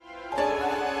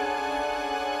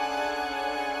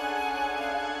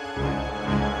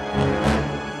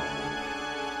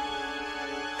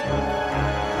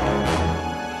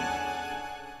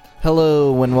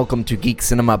Hello and welcome to Geek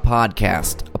Cinema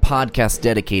Podcast, a podcast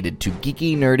dedicated to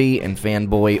geeky, nerdy, and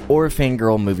fanboy or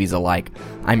fangirl movies alike.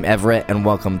 I'm Everett and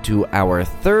welcome to our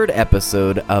third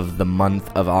episode of the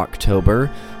month of October,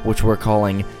 which we're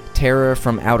calling Terror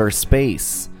from Outer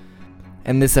Space.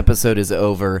 And this episode is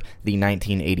over the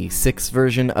 1986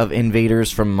 version of Invaders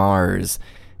from Mars.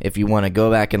 If you want to go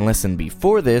back and listen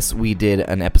before this, we did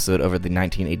an episode over the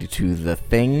 1982 The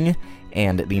Thing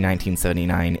and the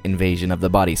 1979 Invasion of the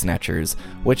Body Snatchers,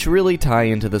 which really tie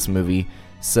into this movie,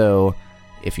 so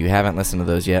if you haven't listened to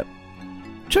those yet,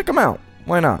 check them out.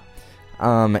 Why not?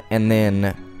 And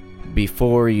then,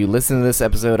 before you listen to this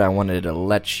episode, I wanted to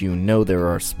let you know there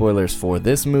are spoilers for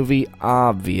this movie,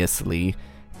 obviously,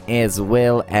 as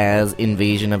well as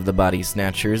Invasion of the Body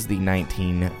Snatchers, the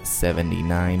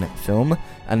 1979 film,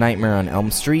 A Nightmare on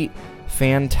Elm Street,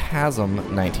 Phantasm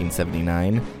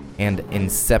 1979, and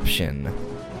Inception.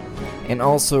 And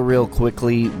also real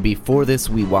quickly, before this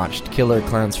we watched Killer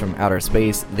Clowns from Outer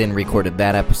Space, then recorded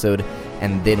that episode,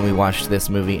 and then we watched this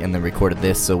movie and then recorded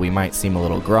this, so we might seem a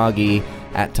little groggy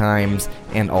at times,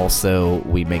 and also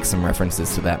we make some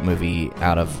references to that movie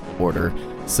out of order.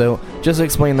 So, just to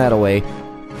explain that away,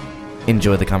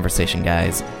 enjoy the conversation,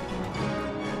 guys.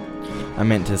 I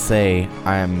meant to say,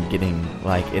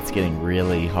 it's getting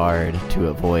really hard to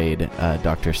avoid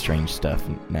Doctor Strange stuff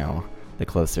now, the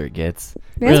closer it gets.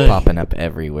 Really? It's popping up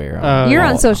everywhere. You're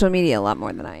on social media a lot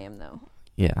more than I am, though.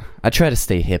 Yeah. I try to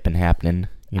stay hip and happening.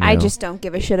 You know, I just don't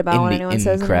give a shit about what anyone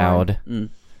says crowd. anymore.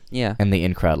 Yeah. And the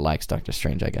in-crowd likes Doctor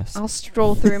Strange, I guess. I'll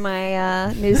stroll through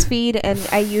my news feed, and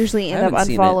I usually end up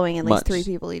unfollowing at least 3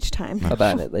 people each time.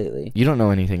 About it lately. You don't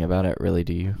know anything about it, really,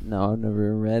 do you? No, I've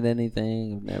never read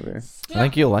anything. I've never. I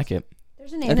think you'll like it.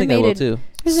 There's an I think I will too.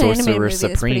 There's an animated Sorcerer movie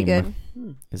that's pretty Supreme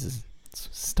good. is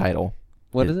his title.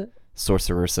 What is it?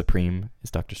 Sorcerer Supreme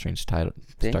is Doctor Strange's title.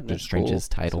 Dang, Doctor that's Strange's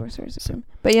cool. title. Sorcerer Supreme.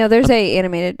 But yeah, there's a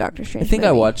animated Doctor Strange I think movie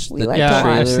I watched we the like Yeah, to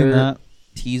watch. I've seen that.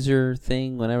 teaser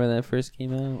thing whenever that first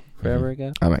came out forever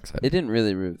ago. I'm excited. It didn't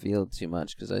really reveal too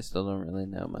much because I still don't really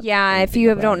know much. Yeah, if anything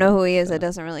you about don't know it, who he is, so. it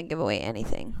doesn't really give away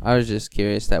anything. I was just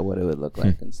curious that what it would look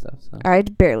like and stuff. So. I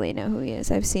barely know who he is.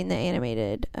 I've seen the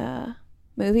animated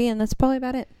movie, and that's probably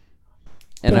about it.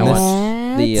 And I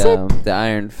watched That's the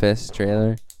Iron Fist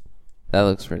trailer. That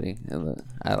looks pretty.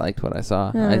 I liked what I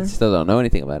saw. I still don't know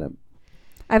anything about him.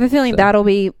 I have a feeling So. that'll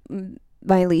be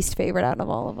my least favorite out of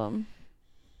all of them.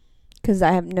 Because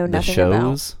I know The nothing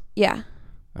shows? about... Yeah.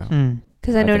 Oh.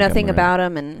 Because I know think I'm nothing right. about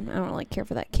him, and I don't really care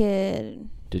for that kid.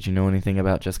 Did you know anything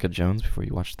about Jessica Jones before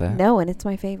you watched that? No, and it's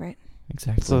my favorite.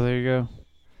 Exactly. So there you go.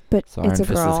 But So it's Iron a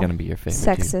Fist girl. is going to be your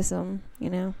favorite, too. Sexism, you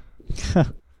know?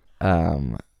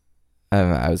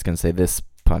 I was going to say this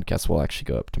podcast will actually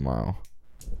go up tomorrow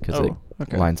because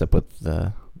it lines up with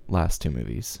the last 2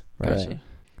 movies, right? Gotcha.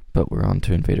 But we're on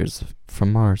to Invaders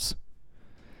from Mars.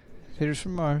 Invaders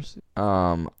from Mars.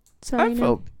 I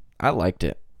liked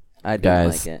it. I didn't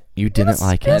Guys, like it. You didn't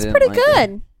like It it? was didn't pretty like it.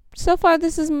 good. So far,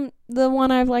 this is the one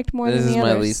I've liked more This than is the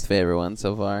my others. least favorite one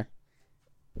so far.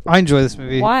 I enjoy this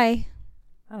movie. Why?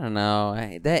 I don't know.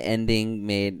 That ending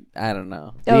made... I don't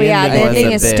know. Oh, yeah, the was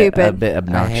ending a is bit- stupid. A bit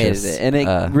obnoxious. I hated it. And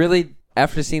it really...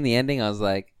 After seeing the ending, I was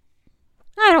like...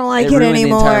 I don't like it it ruined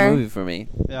anymore. the entire movie for me.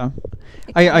 Yeah.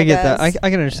 It I kinda get that. does. I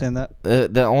can understand that.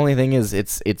 The only thing is,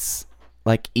 it's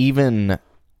like even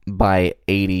by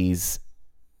 80s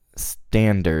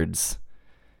standards,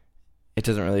 it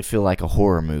doesn't really feel like a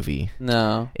horror movie.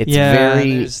 No. It's Yeah,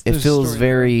 very. there's It feels story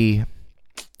very.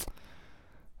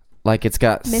 Like it's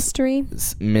got Mystery?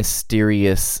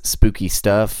 mysterious, spooky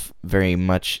stuff. Very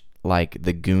much like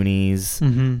The Goonies,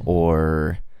 Mm-hmm.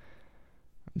 or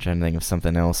I'm trying to think of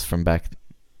something else from back.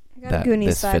 I got that a Goonies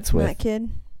this vibe fits from with. that kid.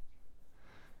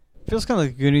 Feels kind of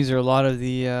like Goonies or a lot of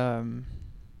the 50s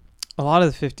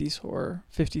horror,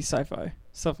 50s sci-fi,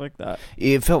 stuff like that.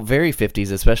 It felt very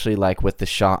 50s, especially like with the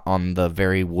shot on the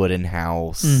very wooden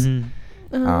house. Mm-hmm.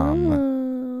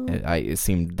 Oh. It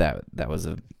seemed that was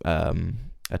a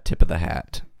tip of the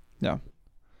hat. Yeah.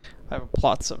 I have a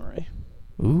plot summary.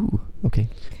 Ooh, okay.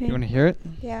 Okay. You want to hear it?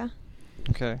 Yeah.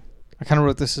 Okay. I kind of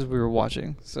wrote this as we were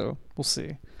watching, so we'll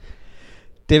see.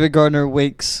 David Gardner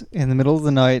wakes in the middle of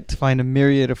the night to find a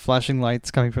myriad of flashing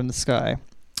lights coming from the sky.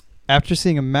 After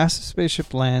seeing a massive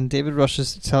spaceship land, David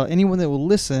rushes to tell anyone that will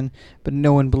listen, but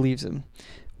no one believes him.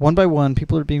 One by one,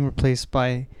 people are being replaced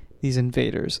by these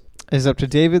invaders. It is up to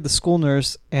David, the school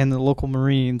nurse, and the local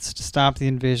Marines to stop the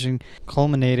invasion,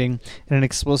 culminating in an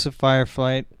explosive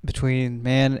firefight between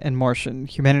man and Martian.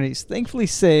 Humanity is thankfully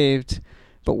saved,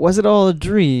 but was it all a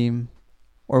dream,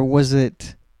 or was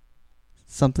it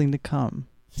something to come?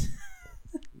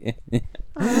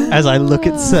 as I look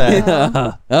at Seth.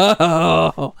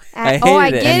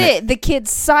 I get it. The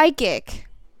kid's psychic.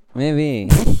 Maybe.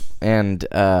 And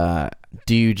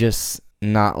do you just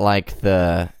not like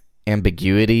the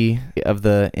ambiguity of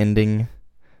the ending?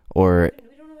 Or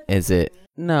is it...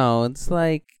 No, it's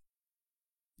like...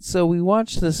 So we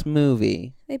watched this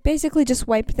movie. They basically just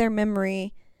wiped their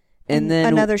memory, and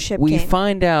then another ship we came.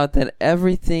 find out that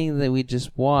everything that we just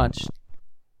watched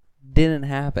didn't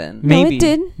happen. Maybe. No, it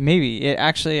did. Maybe. It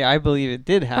actually, I believe it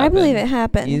did happen. I believe it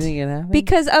happened. You think it happened?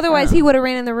 Because otherwise he would have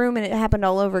ran in the room and it happened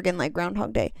all over again like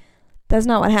Groundhog Day. That's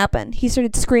not what happened. He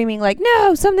started screaming like,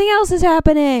 no, something else is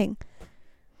happening.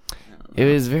 It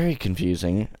was very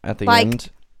confusing at the Like, end.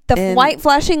 The white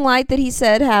flashing light that he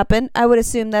said happened, I would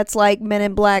assume that's like Men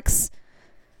in Black's.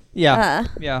 Yeah.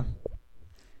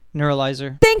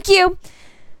 Neuralizer. Thank you.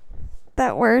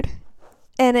 That word.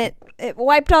 And it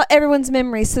wiped out everyone's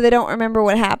memories so they don't remember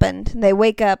what happened. And they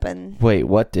wake up and... Wait,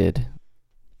 what did?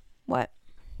 What?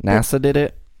 NASA did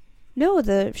it? No,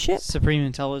 the ship. Supreme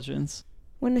Intelligence.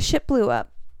 When the ship blew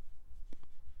up.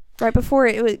 Right before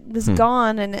it was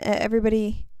gone and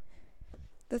everybody...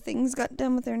 The things got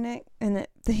done with their neck. And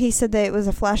he said that it was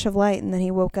a flash of light and then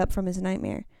he woke up from his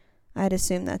nightmare. I'd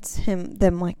assume that's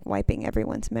them like wiping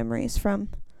everyone's memories from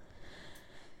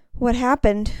what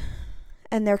happened.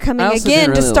 And they're coming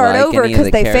again to start over because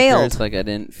they failed. Like I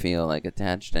didn't feel like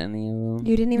attached to any of them.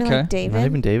 You didn't even like David? Not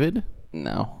even David?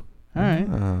 No. All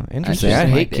right. Interesting. I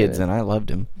hate kids and I loved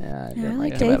him. Yeah, I I didn't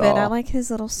like him David. at all. I like his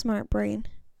little smart brain.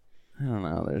 I don't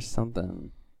know. There's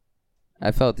something.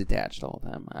 I felt detached the whole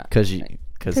time. Because he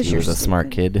was a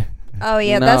smart kid. Oh,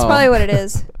 yeah. That's probably what it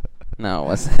is. No, it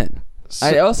wasn't.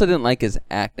 I also didn't like his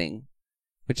acting,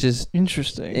 which is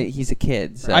interesting. He's a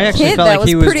kid. So. I actually kid, felt like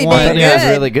he was pretty one. dang He was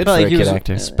really good for a kid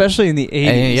actor. Especially in the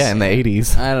 80s. Yeah, in the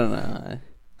 80s. I don't know.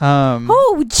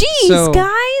 Oh, geez,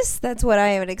 guys. That's what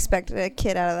I would expect a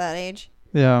kid out of that age.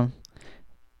 Yeah.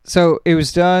 So it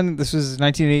was done. This was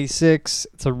 1986.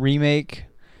 It's a remake.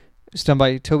 It was done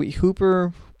by Tobe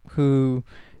Hooper, who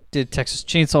did Texas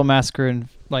Chainsaw Massacre, and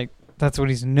like that's what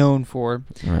he's known for.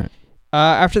 Right.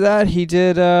 After that, he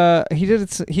did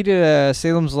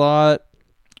Salem's Lot,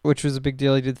 which was a big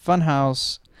deal. He did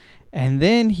Funhouse, and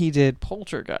then he did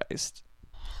Poltergeist.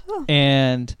 Oh.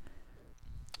 And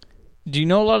do you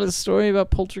know a lot of the story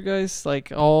about Poltergeist?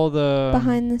 Like all the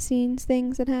behind the scenes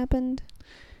things that happened?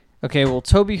 Okay, well,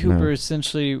 Tobe Hooper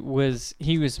essentially was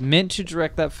meant to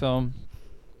direct that film,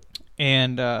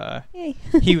 and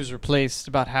he was replaced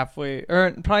about halfway,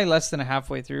 or probably less than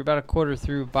halfway through, about a quarter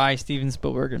through, by Steven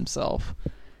Spielberg himself.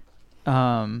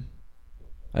 I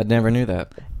never knew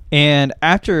that. And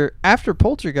after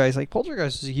Poltergeist, like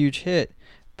Poltergeist was a huge hit,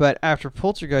 but after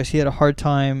Poltergeist, he kind of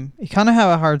had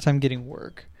a hard time getting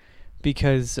work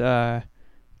because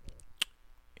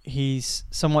he's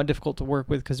somewhat difficult to work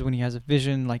with because when he has a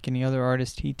vision, like any other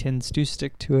artist, he tends to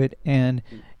stick to it. And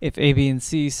if A, B, and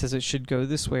C says it should go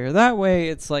this way or that way,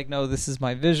 it's like, no, this is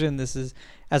my vision. This is,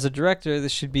 as a director,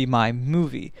 this should be my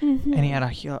movie. Mm-hmm. And he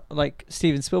had like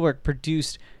Steven Spielberg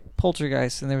produced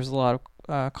Poltergeist, and there was a lot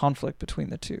of conflict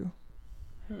between the two.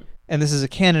 And this is a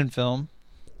Cannon film.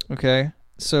 Okay,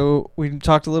 so we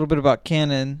talked a little bit about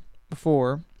Cannon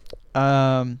before.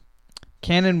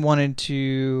 Cannon wanted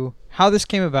to... How this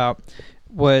came about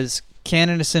was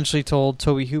Cannon essentially told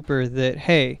Tobe Hooper that,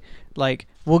 hey, like,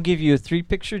 we'll give you a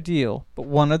 3-picture deal, but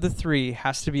one of the 3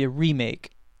 has to be a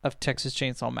remake of Texas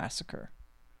Chainsaw Massacre.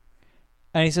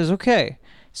 And he says, okay.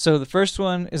 So the first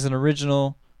one is an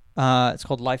original. It's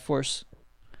called Life Force.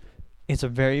 It's a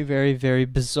very, very, very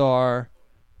bizarre,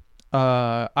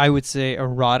 I would say,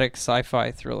 erotic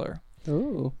sci-fi thriller.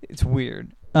 Ooh. It's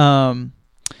weird. Then...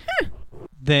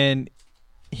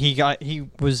 He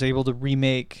was able to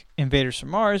remake Invaders from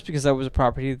Mars because that was a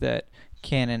property that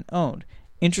Cannon owned.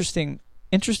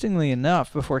 Interestingly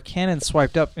enough, before Cannon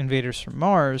swiped up Invaders from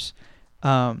Mars,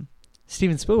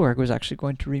 Steven Spielberg was actually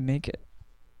going to remake it.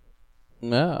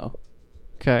 No.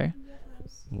 Okay.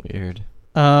 Weird.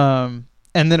 And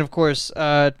then of course,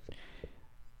 what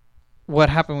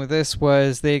happened with this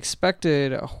was they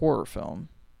expected a horror film.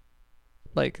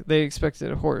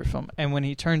 And when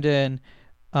he turned in,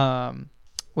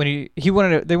 when they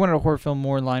wanted a horror film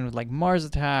more in line with like Mars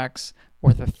Attacks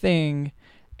or The Thing,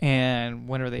 and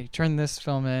whenever they turned this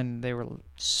film in, they were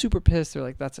super pissed. They're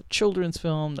like, "That's a children's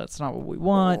film. That's not what we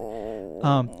want."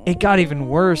 It got even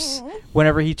worse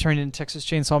whenever he turned in Texas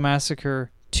Chainsaw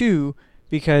Massacre 2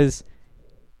 because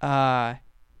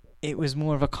it was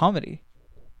more of a comedy.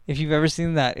 If you've ever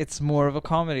seen that, it's more of a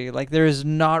comedy. Like, there is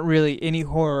not really any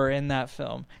horror in that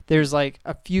film. There's like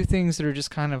a few things that are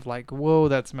just kind of like, whoa,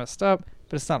 that's messed up,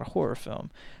 but it's not a horror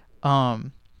film.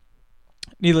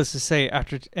 needless to say,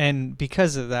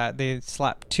 because of that, they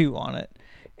slapped 2 on it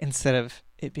instead of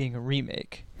it being a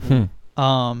remake.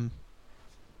 I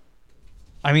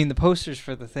mean, the posters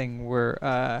for the thing were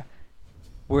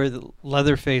the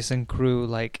Leatherface and crew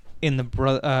like in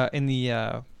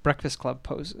the Breakfast Club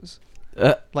poses,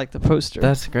 like the poster.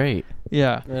 That's great.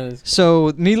 Yeah.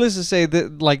 So, needless to say,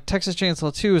 that like Texas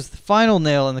Chainsaw 2 is the final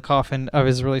nail in the coffin of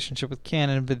his relationship with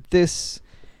Cannon, but this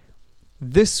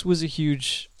was a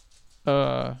huge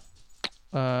point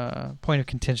of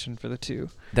contention for the 2.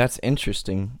 That's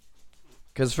interesting,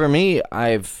 because for me,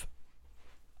 I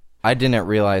didn't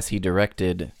realize he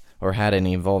directed or had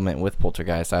any involvement with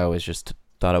Poltergeist. I always just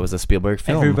thought it was a Spielberg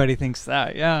film. Everybody thinks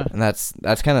that, yeah. And that's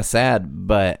kind of sad,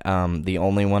 but the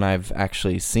only one I've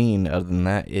actually seen other than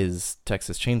that is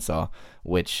Texas Chainsaw,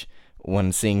 which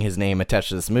when seeing his name attached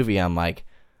to this movie, I'm like,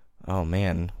 oh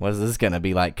man, what is this going to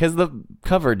be like? Because the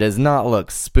cover does not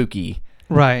look spooky.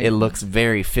 Right. It looks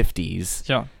very 50s.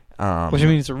 Yeah. Which I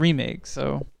mean, it's a remake,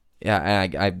 so. Yeah,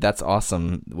 I that's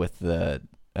awesome with the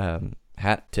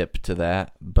hat tip to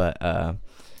that, but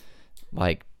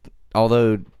like,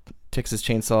 although Texas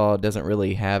Chainsaw doesn't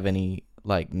really have any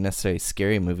like necessarily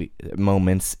scary movie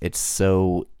moments, it's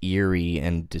so eerie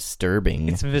and disturbing.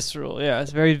 It's visceral, yeah.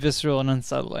 It's very visceral and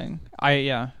unsettling.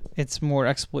 It's more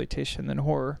exploitation than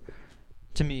horror,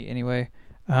 to me anyway.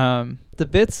 The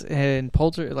bits in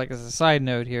like as a side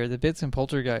note here, the bits in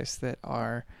Poltergeist that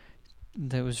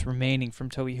was remaining from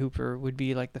Tobe Hooper would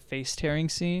be like the face tearing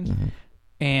scene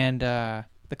and the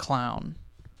clown.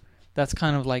 That's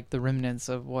kind of like the remnants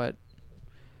of what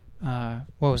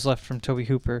was left from Tobe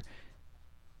Hooper.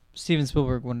 Steven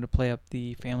Spielberg wanted to play up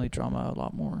the family drama a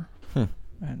lot more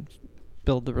and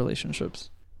build the relationships.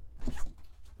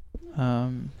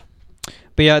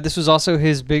 But yeah, this was also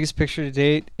his biggest picture to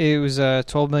date. It was a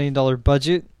 $12 million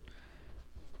budget.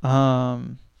 I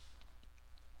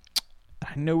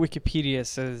know Wikipedia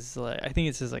says I think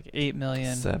it says like 8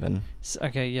 million. 7.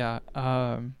 Okay, yeah.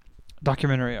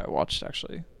 Documentary I watched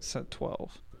actually said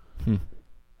 12.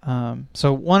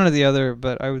 So one or the other,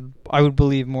 but I would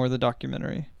believe more the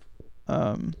documentary.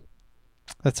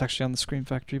 That's actually on the Scream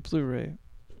Factory Blu-ray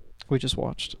we just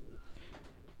watched.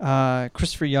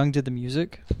 Christopher Young did the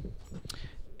music,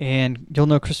 and you'll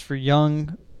know Christopher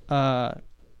Young.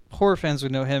 Horror fans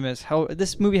would know him as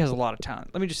this movie has a lot of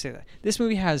talent. Let me just say that this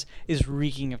movie is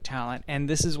reeking of talent, and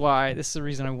this is the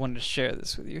reason I wanted to share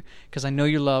this with you, because I know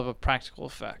your love of practical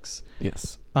effects.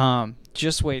 Yes.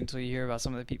 Just wait until you hear about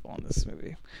some of the people in this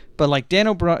movie. But like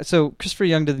so Christopher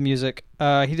Young did the music.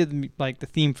 He did the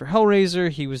theme for Hellraiser.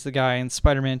 He was the guy in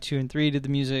Spider-Man 2 and 3. Did the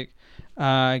music.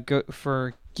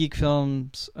 For Geek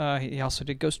Films, he also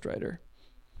did Ghost Rider.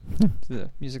 The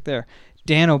music there.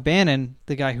 Dan O'Bannon,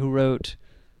 the guy who wrote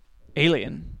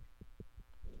Alien,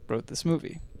 wrote this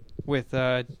movie with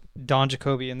Don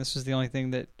Jacoby, and this was the only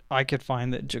thing that I could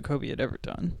find that Jacoby had ever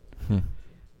done.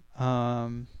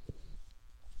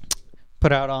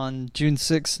 Put out on June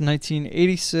 6,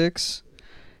 1986.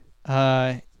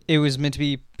 It was meant to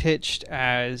be pitched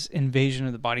as Invasion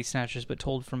of the Body Snatchers, but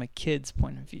told from a kid's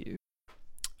point of view.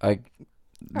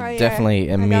 Definitely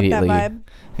immediately, I got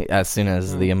that vibe. as soon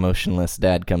as the emotionless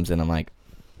dad comes in, I'm like,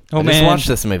 oh, just man. watch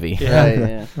this movie.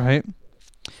 Yeah. Right?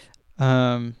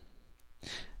 An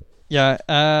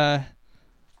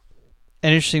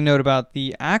interesting note about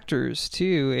the actors,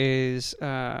 too, is...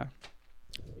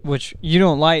 which you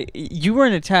don't like. You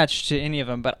weren't attached to any of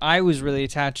them, but I was really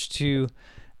attached to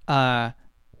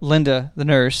Linda, the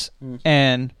nurse,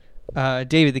 and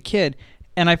David, the kid,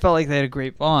 and I felt like they had a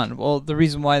great bond. Well, the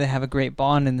reason why they have a great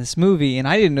bond in this movie, and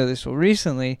I didn't know this till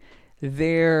recently,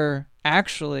 they're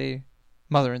actually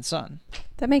mother and son.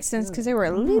 That makes sense, because they were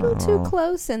a little too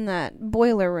close in that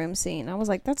boiler room scene. I was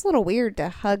like, that's a little weird to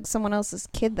hug someone else's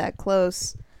kid that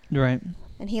close. Right.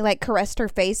 And he like caressed her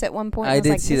face at one point. I was did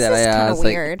like, see this that. is I kind of was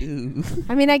weird. Like,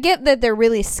 I mean, I get that they're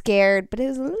really scared, but it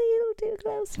was a little too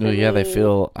close. For Yeah, they me.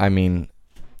 feel. I mean,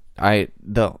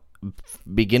 the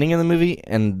beginning of the movie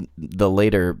and the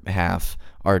later half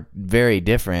are very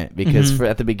different, because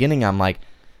at the beginning I'm like,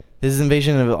 this is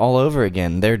Invasion of all over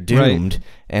again. They're doomed, right.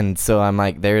 And so I'm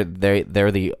like, they're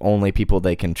the only people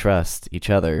they can trust,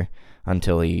 each other,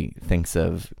 until he thinks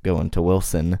of going to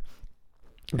Wilson,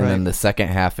 and then the second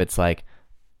half it's like,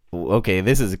 okay,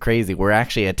 this is crazy. We're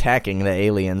actually attacking the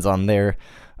aliens on their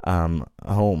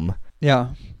home. Yeah.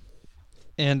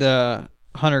 And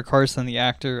Hunter Carson, the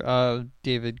actor,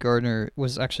 David Gardner,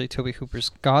 was actually Tobe Hooper's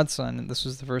godson, and this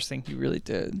was the first thing he really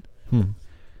did.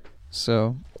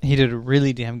 So he did a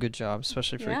really damn good job,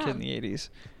 especially for a kid in the 80s.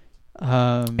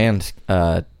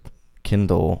 And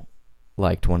Kendall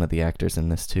liked one of the actors in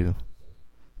this too,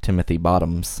 Timothy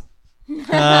Bottoms.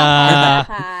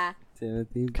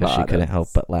 Timothy Because she couldn't help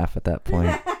but laugh at that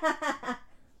point.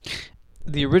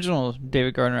 The original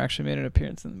David Gardner actually made an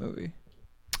appearance in the movie.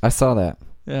 I saw that.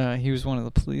 He was one of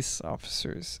the police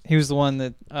officers. He was the one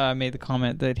that made the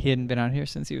comment that he hadn't been out here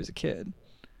since he was a kid.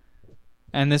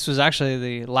 And this was actually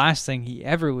the last thing he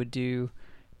ever would do.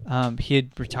 He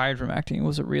had retired from acting and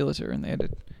was a realtor, and they had to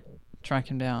track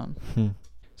him down.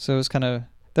 So it was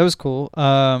that was cool.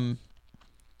 But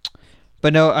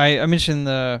no, I mentioned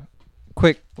the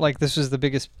quick, like this was the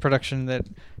biggest production that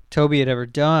Toby had ever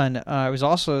done. It was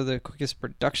also the quickest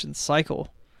production cycle.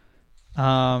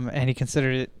 And he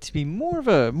considered it to be more of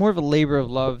a labor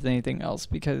of love than anything else,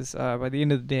 because by the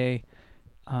end of the day,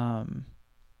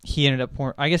 he ended up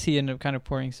kind of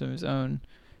pouring some of his own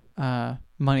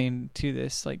money into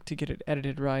this, like to get it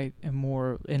edited right and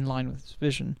more in line with his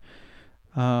vision.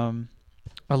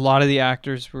 A lot of the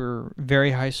actors were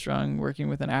very high strung, working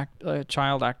with a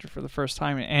child actor for the first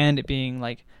time, and it being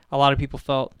like a lot of people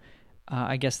felt,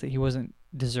 I guess, that he wasn't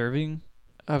deserving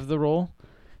of the role,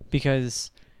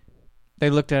 because they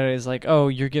looked at it as like, oh,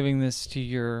 you're giving this to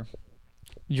you're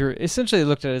essentially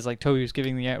looked at it as like Toby was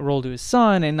giving the role to his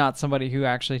son and not somebody who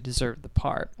actually deserved the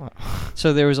part.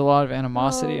 So there was a lot of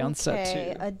animosity on set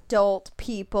too. Adult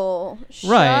people,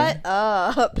 right. Shut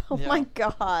up! Oh Yeah. my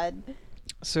god.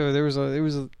 So it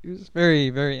was very,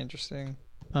 very interesting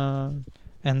in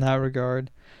that regard.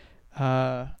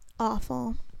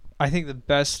 Awful. I think the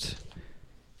best,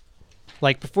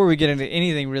 like before we get into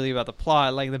anything really about the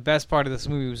plot, like the best part of this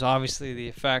movie was obviously the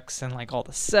effects and like all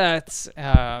the sets.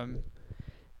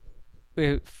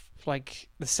 Like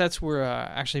the sets were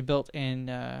actually built in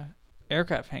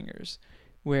aircraft hangars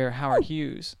where Howard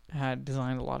Hughes had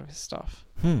designed a lot of his stuff.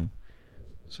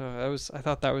 So I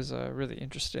thought that was really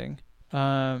interesting.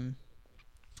 I'm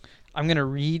gonna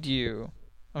read you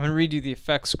the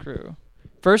effects crew.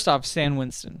 First off, Stan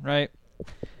Winston, right?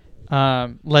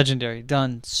 Legendary,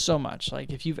 done so much.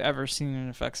 Like if you've ever seen an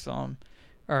effects film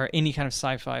or any kind of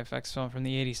sci-fi effects film from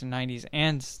the 80s and 90s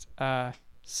and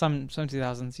some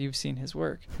 2000s, you've seen his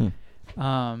work.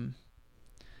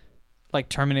 Like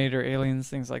Terminator, Aliens,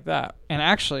 things like that. And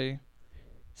actually,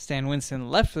 Stan Winston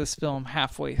left this film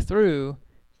halfway through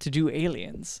to do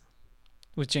Aliens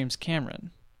with James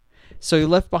Cameron. So he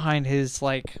left behind his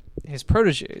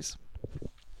proteges.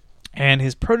 And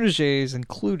his proteges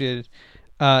included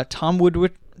Tom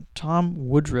Woodruff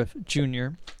Jr.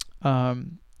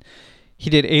 He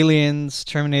did Aliens,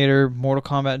 Terminator, Mortal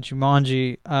Kombat, and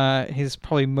Jumanji. His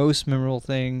probably most memorable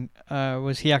thing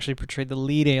was he actually portrayed the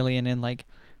lead alien in like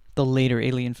the later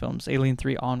Alien films, Alien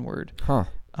 3 onward.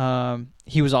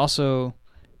 He was also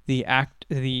the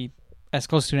as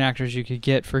close to an actor as you could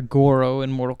get for Goro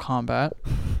in Mortal Kombat,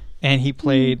 and he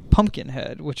played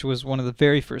Pumpkinhead, which was one of the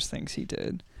very first things he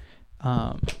did.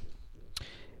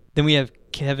 Then we have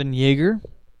Kevin Yeager.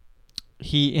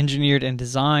 He engineered and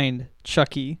designed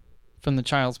Chucky from the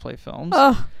Child's Play films.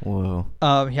 Whoa.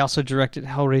 He also directed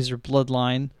Hellraiser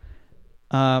Bloodline.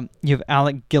 You have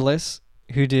Alec Gillis,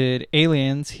 who did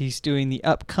Aliens. He's doing the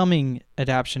upcoming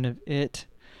adaptation of It.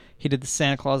 He did the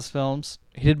Santa Claus films.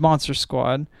 He did Monster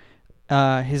Squad.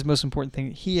 His most important thing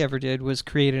that he ever did was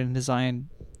create and design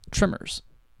Tremors.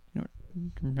 You know,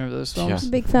 remember those films? Yeah.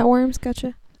 Big fat worms,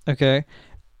 gotcha. Okay.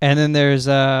 And then there's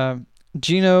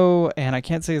Gino, and I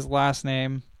can't say his last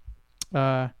name.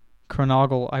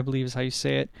 Chronogle, I believe is how you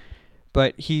say it.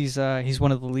 But he's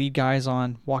one of the lead guys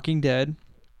on Walking Dead.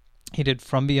 He did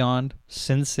From Beyond,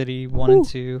 Sin City 1 and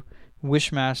 2,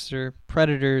 Wishmaster,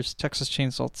 Predators, Texas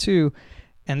Chainsaw 2,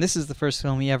 and this is the first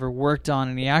film he ever worked on,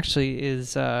 and he actually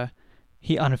is,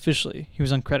 he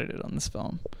was uncredited on this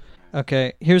film.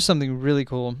 Okay, here's something really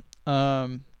cool.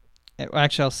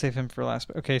 Actually, I'll save him for last.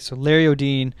 Okay, so Larry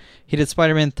O'Dean, he did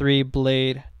Spider-Man 3,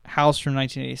 Blade, House from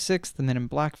 1986, the Men in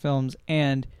Black films,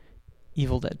 and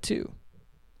Evil Dead 2.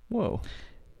 Whoa.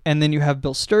 And then you have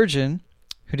Bill Sturgeon,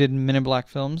 who did Men in Black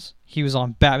films. He was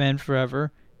on Batman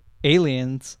Forever,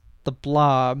 Aliens, The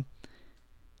Blob,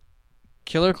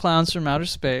 Killer Clowns from Outer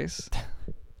Space,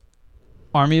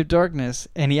 Army of Darkness,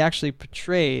 and he actually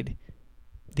portrayed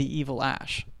the evil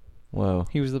Ash. Whoa.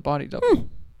 He was the body double.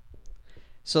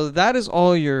 So that is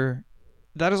all your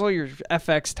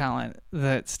FX talent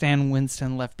that Stan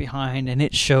Winston left behind, and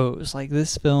it shows. Like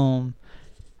this film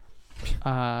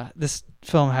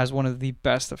has one of the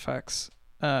best effects,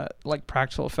 like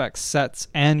practical effects, sets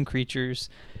and creatures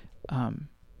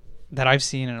that I've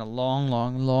seen in a long,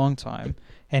 long, long time,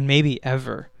 and maybe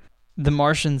ever. The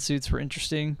Martian suits were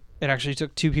interesting. It actually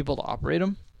took 2 people to operate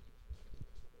them.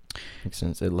 Makes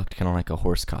sense. It looked kind of like a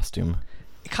horse costume.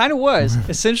 It kind of was.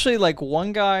 Essentially, like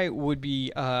one guy would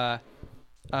be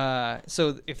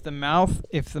So if the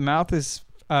mouth is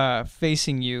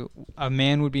facing you, a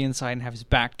man would be inside and have his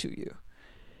back to you,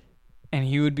 and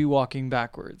he would be walking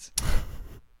backwards,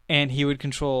 and he would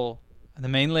control the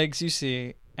main legs you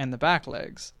see and the back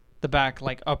legs, the back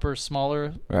like upper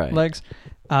smaller legs,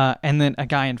 and then a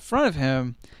guy in front of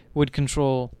him would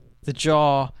control the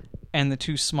jaw and the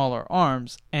two smaller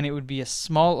arms, and it would be a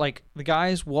small, like the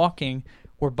guys walking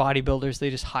were bodybuilders they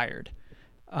just hired.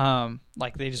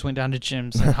 Like they just went down to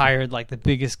gyms and hired like the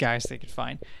biggest guys they could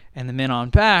find, and the men on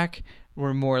back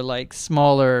were more like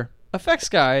smaller effects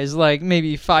guys, like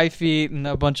maybe 5 feet and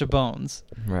a bunch of bones.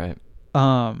 Right.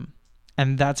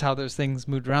 And that's how those things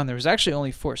moved around. There was actually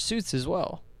only 4 suits as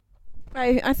well.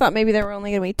 I thought maybe there were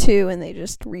only going to be 2, and they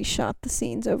just reshot the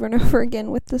scenes over and over again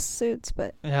with the suits.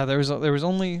 But yeah, there was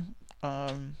only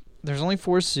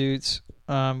 4 suits,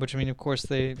 which I mean, of course,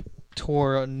 they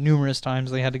tore numerous times.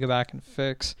 They had to go back and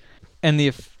fix, and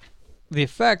the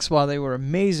effects, while they were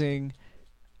amazing,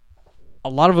 a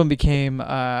lot of them became, or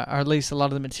at least a lot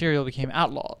of the material became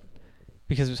outlawed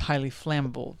because it was highly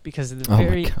flammable. Because at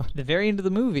the very end of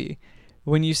the movie,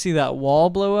 when you see that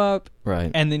wall blow up, right,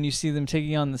 and then you see them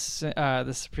taking on the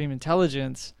Supreme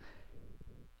Intelligence,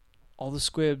 all the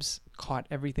squibs caught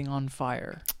everything on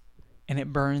fire, and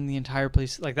it burned the entire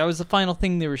place. Like that was the final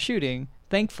thing they were shooting,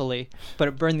 thankfully, but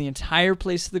it burned the entire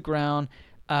place to the ground.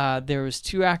 There was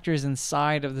 2 actors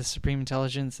inside of the Supreme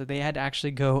Intelligence that they had to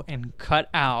actually go and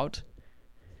cut out.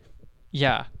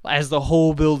 Yeah, as the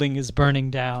whole building is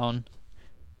burning down.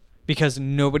 Because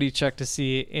nobody checked to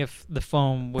see if the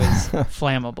foam was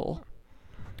flammable.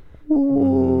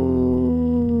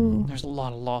 ooh. There's a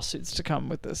lot of lawsuits to come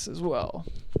with this as well.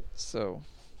 So,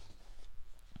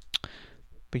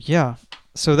 but yeah,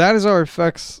 so that is our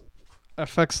effects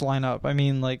lineup. I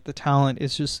mean, like the talent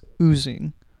is just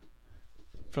oozing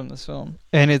from this film,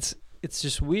 and it's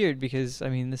just weird because I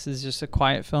mean, this is just a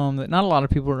quiet film that not a lot of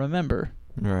people remember.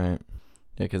 Right.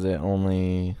 Yeah, because it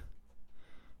only,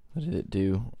 what did it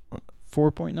do?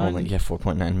 4.9. Only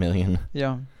 4.9 million.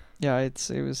 Yeah, it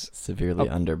was severely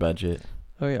under budget.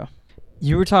 Oh yeah.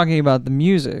 You were talking about the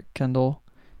music, Kendall.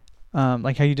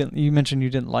 Like how you mentioned you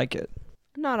didn't like it.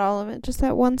 Not all of it, just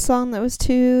that one song that was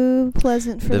too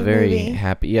pleasant for the very movie.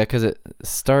 happy. Yeah, because it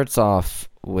starts off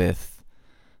with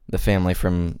the family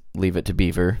from Leave It to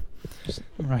Beaver.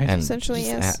 Right. And essentially,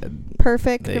 just yes.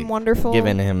 Perfect and wonderful.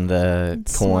 Giving him the and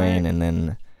coin,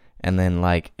 smart. and then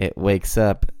like it wakes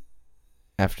up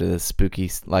after the spooky,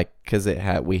 like, because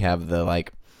we have the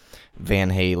like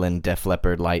Van Halen Def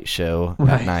Leppard light show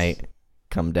at night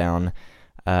come down,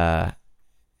 and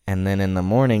then in the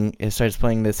morning it starts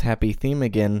playing this happy theme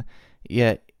again,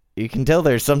 yet you can tell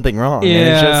there's something wrong.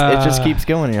 Yeah. And it just keeps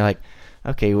going, and you're like,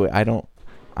 okay,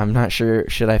 I'm not sure,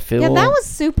 should I feel? Yeah, that was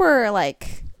super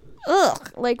like,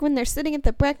 ugh. Like when they're sitting at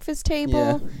the breakfast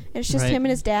table, and it's just him and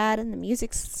his dad, and the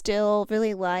music's still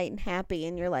really light and happy,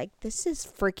 and you're like, this is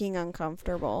freaking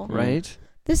uncomfortable. Right.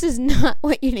 This is not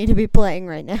what you need to be playing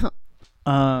right now.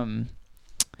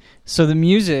 So the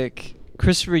music,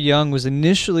 Christopher Young was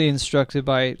initially instructed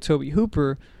by Tobe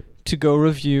Hooper to go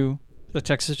review the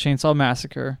Texas Chainsaw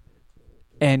Massacre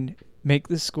and make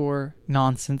the score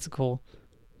nonsensical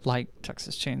like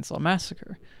Texas Chainsaw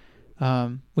Massacre.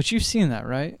 Which you've seen that,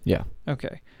 right? Yeah.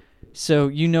 Okay. So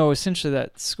you know essentially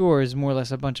that score is more or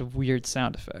less a bunch of weird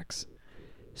sound effects.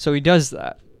 So he does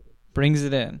that, brings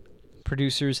it in.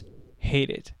 Producers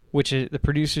hate it, the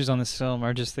producers on this film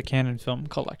are just the Canon Film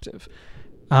Collective.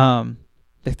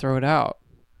 They throw it out.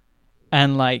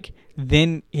 And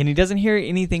he doesn't hear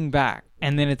anything back.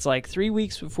 And then it's like 3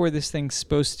 weeks before this thing's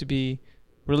supposed to be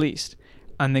released.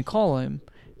 And they call him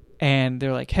and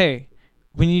they're like, hey,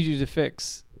 we need you to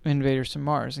fix Invaders from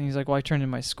Mars. And he's like, well, I turned in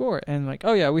my score. And like,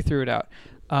 oh yeah, we threw it out.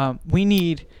 We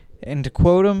need, and to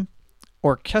quote him,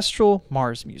 orchestral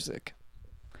Mars music.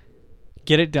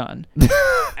 Get it done.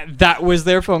 That was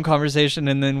their phone conversation,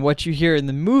 and then what you hear in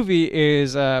the movie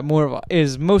is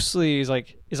mostly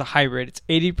a hybrid. It's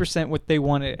 80% what they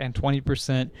wanted and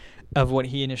 20% of what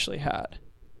he initially had.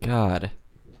 God.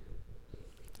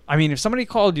 I mean, if somebody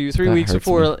called you 3 weeks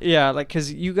before,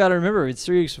 because you got to remember, it's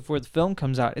 3 weeks before the film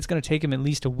comes out. It's going to take him at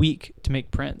least a week to make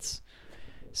prints.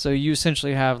 So you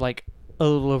essentially have like a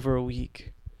little over a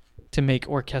week to make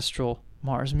orchestral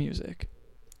Mars music.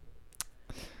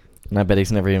 And I bet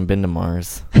he's never even been to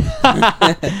Mars.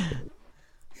 That's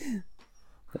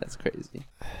crazy.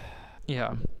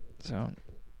 Yeah.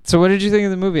 So what did you think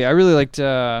of the movie? I really liked.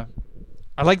 I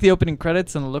liked the opening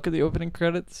credits and the look of the opening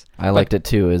credits. I liked it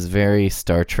too. It was very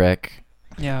Star Trek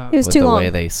Yeah. It was with too the long. way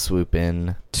they swoop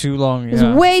in. Too long. It was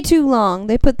way too long.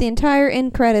 They put the entire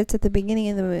end credits at the beginning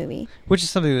of the movie. Which is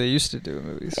something they used to do in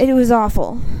movies. It was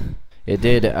awful. It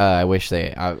did. I wish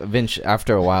they. Eventually,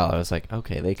 after a while, I was like,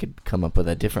 okay, they could come up with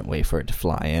a different way for it to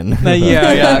fly in.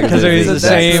 Yeah, because there is the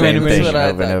same thing animation.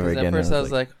 over and over At again. first, I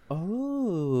was like,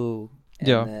 oh. And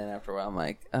Yeah. then after a while, I'm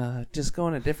like, just go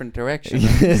in a different direction.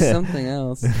 Something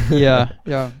else. Yeah.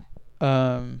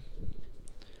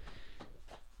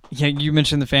 Yeah, you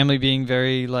mentioned the family being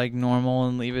very like normal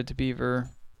and Leave It to Beaver.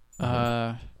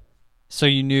 So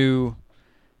you knew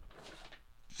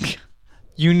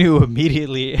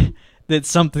immediately that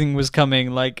something was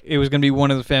coming, like it was going to be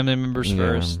one of the family members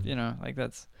first, like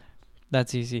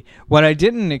that's easy. What I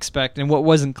didn't expect and what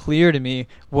wasn't clear to me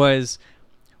was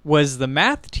the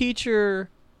math teacher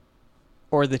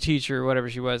or the teacher, whatever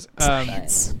she was,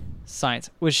 science.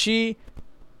 Was she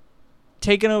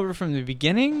taken over from the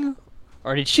beginning?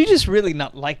 Or did she just really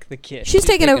not like the kid? She's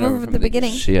taken over from the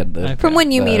beginning. She had the From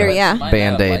when you meet her, yeah.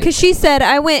 Band-Aid. Because she said,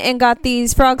 I went and got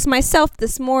these frogs myself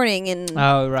this morning. And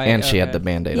Oh, right. And she had the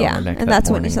Band-Aid on her neck. and that that's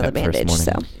when morning, you saw the that first bandage.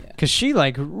 So morning. Because she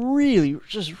like really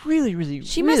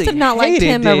she must have not liked hated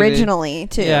him David. originally,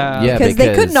 too. Yeah. Because they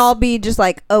couldn't because- all be just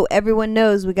like, oh, everyone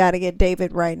knows we got to get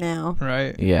David right now.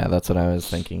 Right. Yeah, that's what I was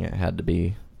thinking. It had to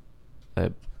be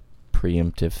a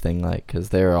preemptive thing, like, because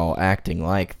they're all acting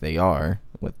like they are.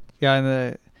 With Yeah,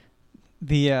 and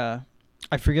the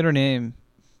I forget her name,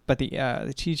 but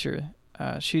the teacher,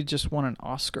 she just won an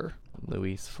Oscar.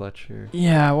 Louise Fletcher.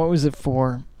 Yeah, what was it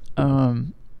for?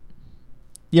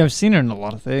 Yeah, I've seen her in a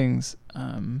lot of things.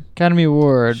 Academy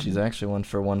Award. She's actually won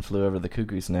for One Flew Over the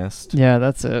Cuckoo's Nest. Yeah,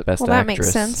 that's it. Best Well, that actress.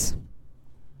 makes sense.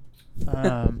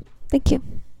 Um, Thank you.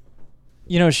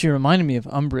 she reminded me of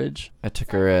Umbridge. I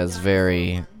took her as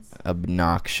very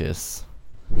obnoxious.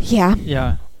 Yeah.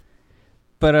 Yeah.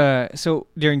 But so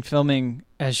during filming,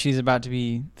 as she's about to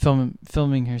be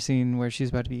filming her scene where she's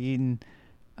about to be eaten,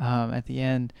 at the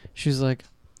end, she's like,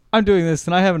 "I'm doing this,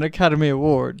 and I have an Academy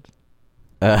Award."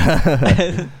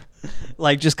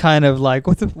 Like, just kind of like,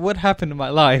 what happened to my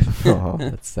life? Oh,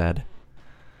 that's sad.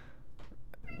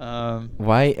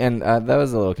 Why? And that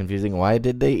was a little confusing. Why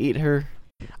did they eat her?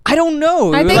 I don't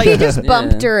know. I It was think like, he just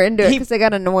bumped Yeah. her into it He- because they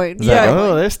got annoyed. It's like, Yeah.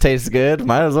 oh, this tastes good.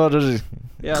 Might as well just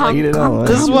yeah, Come- eat it come- all.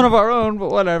 this is one of our own,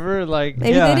 but whatever. Like,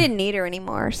 Maybe yeah. they didn't need her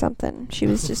anymore or something. She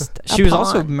was just a She was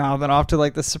also pawn. mouthing off to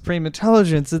like the Supreme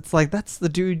Intelligence. It's like, that's the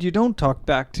dude you don't talk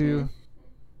back to.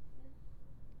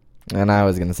 And I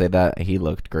was gonna say that he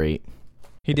looked great.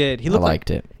 He did. He I looked like.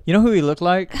 liked it. You know who he looked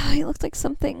like? Oh, he looked like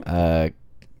something. Uh,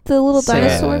 The little Say,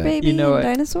 dinosaur baby. you know and it.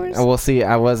 Dinosaurs. well, see,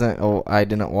 I wasn't. Oh, I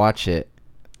didn't watch it.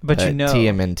 But you know,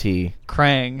 TMNT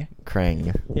Krang.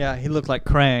 Krang. Yeah, he looked like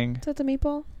Krang. Is that the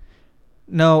meatball?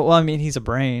 No, well, I mean, he's a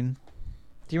brain.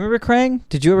 Do you remember Krang?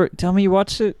 Did you ever tell me you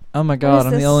watched it? Oh my god, is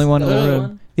I'm the this? only one in the The old room.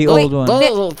 one? The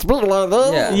Wait, old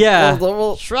one. Yeah. Yeah.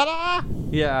 Shredder.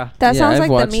 Yeah. That Yeah, sounds I've like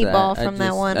the watched meatball that. from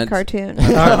that one cartoon.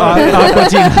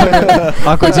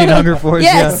 Aqua Teen Hunger Force.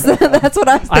 Yes, Yeah. that's what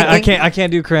I was thinking. I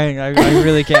can't do Krang. I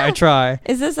really can't. I try.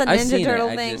 Is this a I've Ninja seen Turtle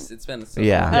it. thing? It's been so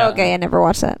Yeah. long. Oh, okay, I never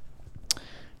watched that.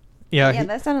 Yeah. Yeah,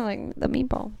 that sounded like the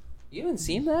meatball. You haven't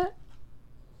seen that?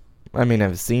 I mean,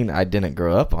 I didn't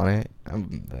grow up on it. I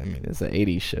mean, it's an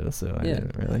 80s show, so I Yeah.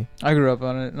 didn't really. I grew up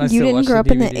on it. And I You still didn't watch grow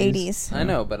up in the DVDs. 80s. I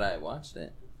know, but I watched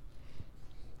it.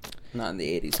 Not in the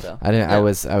 80s, though. I didn't. Yeah.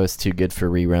 I was too good for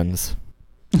reruns.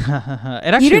 It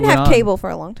actually You didn't went have on. cable for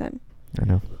a long time. I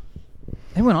know.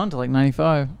 It went on to like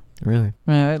 95. Really.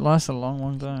 Yeah, it lasted a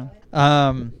long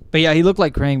time. But yeah, he looked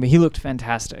like Krang, but he looked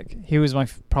fantastic. He was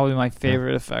probably my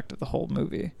favorite effect of the whole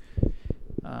movie,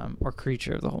 or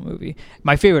creature of the whole movie.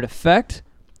 My favorite effect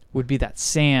would be that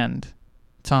sand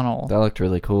tunnel. That looked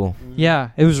really cool. Yeah,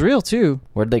 it was real too.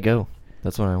 Where'd they go?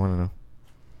 That's what I want to know.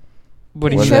 What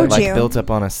do It you Was showed it like you. built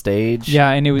up on a stage? Yeah,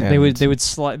 and it was they And- would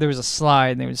slide. There was a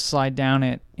slide, and they would slide down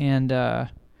it, and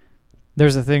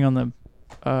there's a thing on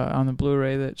the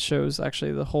Blu-ray that shows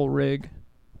actually the whole rig.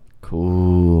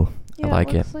 Cool. Yeah, I like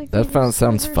it. looks like That they just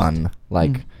sounds reversed. fun.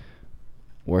 Like Mm.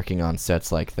 working on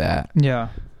sets like that. Yeah.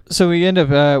 So we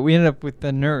ended up with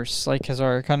the nurse, like, as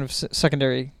our kind of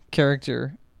secondary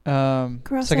character,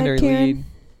 Cross-eyed secondary Karen.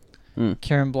 lead,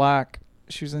 Karen Black.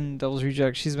 She was in Devil's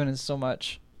Reject. She's been in so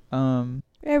much.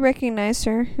 I recognized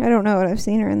her. I don't know what I've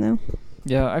seen her in, though.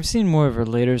 Yeah, I've seen more of her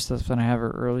later stuff than I have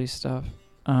her early stuff.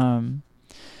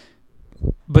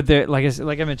 But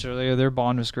like I mentioned earlier, their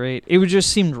bond was great. It would just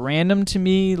seemed random to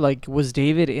me. Like, was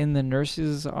David in the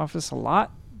nurse's office a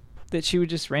lot? That she would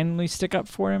just randomly stick up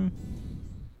for him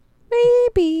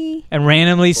Maybe. and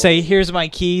randomly say, "Here's my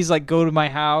keys. Like, go to my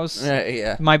house,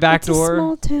 Yeah. my back It's a door."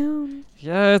 small town.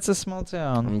 Yeah, it's a small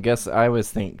town. I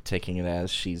was taking it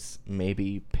as she's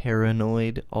maybe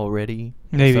paranoid already.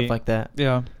 Maybe. Stuff like that.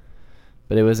 Yeah.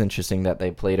 But it was interesting that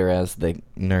they played her as the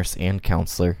nurse and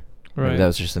counselor. Right. Maybe that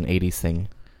was just an 80s thing.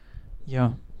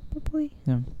 Yeah. Probably.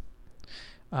 Yeah.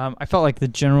 I felt like the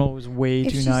general was way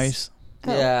too nice.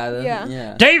 Oh,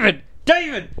 Yeah. David!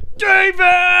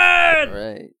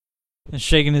 Right. And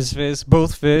shaking his fist,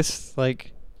 both fists,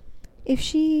 like. If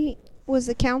she was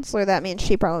the counselor, that means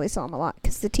she probably saw him a lot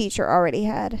because the teacher already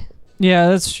had. Yeah,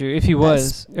 that's true. If he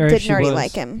was, or if she didn't already was.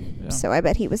 like him, Yeah. so I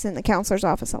bet he was in the counselor's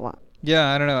office a lot. Yeah,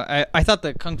 I don't know. I thought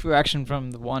the kung fu action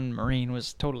from the one Marine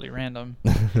was totally random.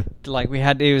 Like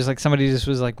it was like somebody just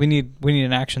was like, we need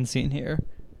an action scene here.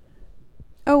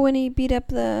 Oh, when he beat up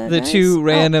the guys? Two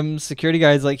random security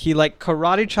guys, like he like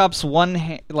karate chops one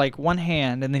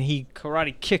hand, and then he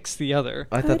karate kicks the other.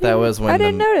 I thought that was when I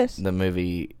didn't notice. the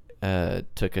movie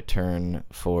took a turn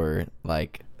for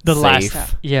like The safe. last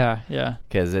half. Yeah.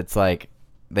 Because it's like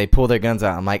they pull their guns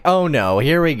out. I'm like, oh no,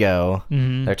 here we go.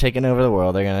 Mm-hmm. They're taking over the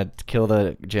world. They're gonna kill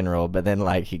the general. But then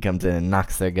like he comes in and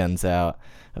knocks their guns out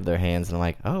of their hands, and I'm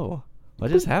like, oh,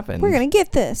 what just happened? We're gonna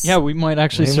get this. Yeah, we might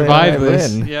actually We survive might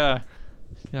this. win. Yeah.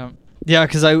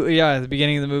 Because at the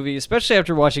beginning of the movie, especially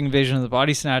after watching Invasion of the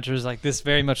Body Snatchers, like this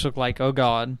very much looked like, oh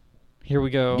god, here we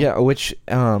go. Yeah, which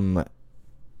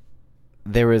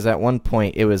there was at one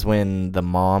point, it was when the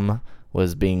mom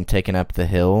was being taken up the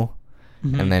hill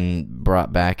and then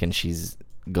brought back and she's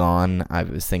gone. I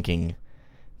was thinking,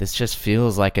 this just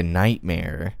feels like a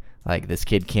nightmare. Like this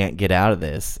kid can't get out of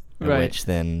this. Right. Which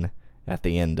then at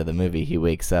the end of the movie he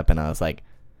wakes up and I was like,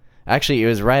 actually it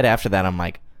was right after that I'm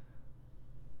like,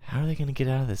 how are they going to get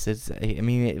out of this?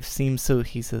 It seems so,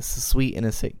 he's a sweet,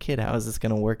 innocent kid. How is this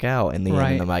going to work out? In the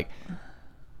end, I'm like,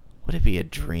 would it be a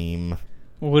dream?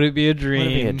 Would it be a dream?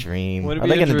 Would it be a dream? Would it Are be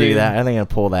they a going to do dream? that? Are they going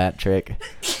to pull that trick?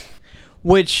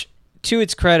 Which, to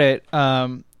its credit,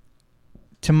 to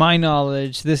my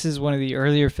knowledge, this is one of the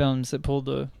earlier films that pulled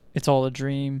the "It's All a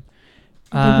Dream."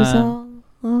 It was all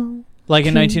Like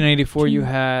in dream, 1994, you dream.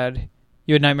 had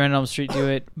Nightmare on Elm Street do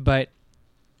it, but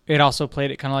it also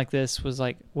played it kind of like this. Was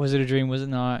like, was it a dream? Was it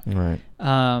not? Right.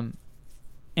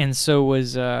 And so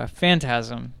was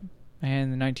Phantasm,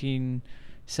 and the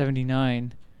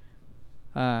 1979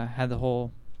 had the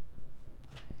whole.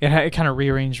 It kind of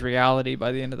rearranged reality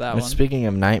by the end of that one. Speaking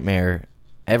of Nightmare,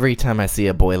 every time I see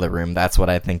a boiler room, that's what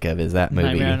I think of is that movie.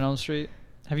 Nightmare on Elm Street.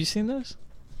 Have you seen those?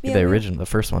 Yeah, The original, the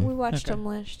first We one. watched Okay. them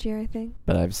last year, I think.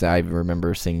 But I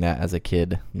remember seeing that as a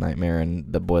kid, Nightmare,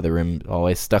 and the boiler room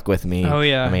always stuck with me. Oh,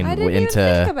 yeah. I mean, I didn't into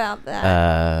even think about that.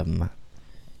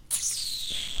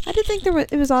 I did think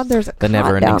it was odd. There's a the cot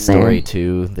Never-Ending down Story there.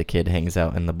 too. The kid hangs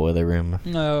out in the boiler room.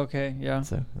 Oh, okay, yeah.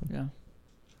 So Yeah.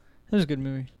 It was a good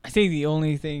movie. I think the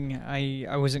only thing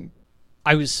I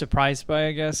was surprised by,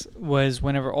 I guess, was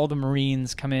whenever all the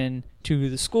Marines come in to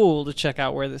the school to check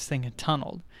out where this thing had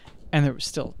tunneled, and there was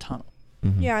still a tunnel.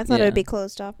 mhm. Yeah, I thought it Yeah. would be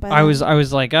closed off by I then.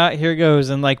 was like, here it goes,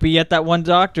 and like, but yet that one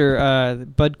doctor,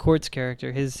 Bud Cort's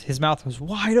character, his mouth was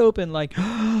wide open, like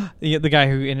the guy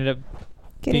who ended up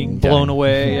being blown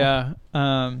away. Yeah.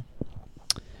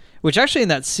 Which actually in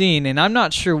that scene, and I'm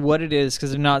not sure what it is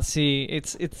because I'm not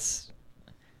it's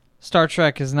Star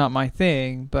Trek is not my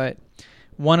thing, but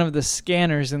one of the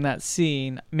scanners in that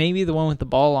scene, maybe the one with the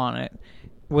ball on it,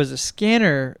 was a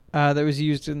scanner that was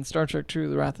used in Star Trek II: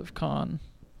 The Wrath of Khan.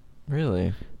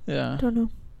 Really? Yeah. Don't know.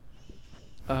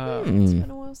 Hmm. It's been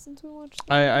a while since we watched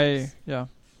that. I yeah,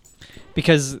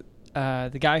 because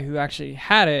the guy who actually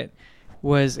had it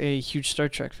was a huge Star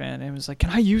Trek fan and was like, "Can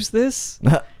I use this?"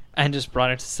 and just brought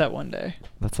it to set one day.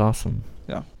 That's awesome.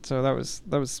 Yeah, so that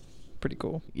was pretty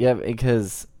cool. Yeah,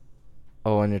 because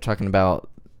and you're talking about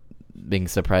being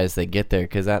surprised they get there,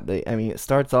 because it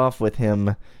starts off with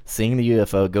him seeing the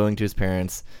UFO, going to his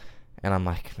parents, and I'm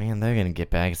like, man, they're gonna get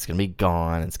back. It's gonna be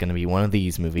gone. It's gonna be one of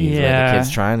these movies where Yeah. the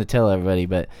kid's trying to tell everybody,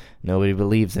 but nobody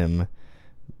believes him.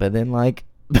 But then, like,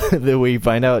 then we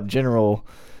find out General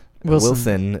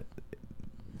Wilson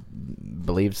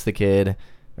believes the kid,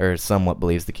 or somewhat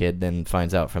believes the kid, then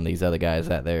finds out from these other guys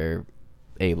that they're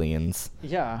aliens,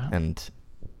 Yeah, and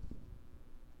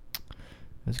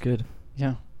it was good.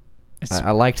 yeah,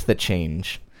 I liked the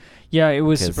change, yeah. It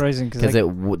was 'cause- surprising because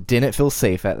it didn't feel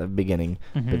safe at the beginning,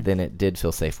 Mhm. but then it did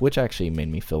feel safe, which actually made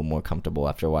me feel more comfortable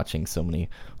after watching so many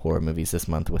horror movies this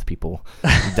month with people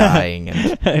dying,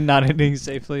 and and not ending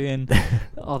safely, and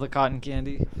all the cotton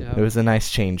candy. Yeah, it was a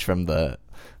nice change from the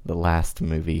last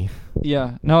movie.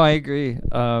 yeah. No, I agree.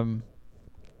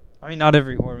 I mean, not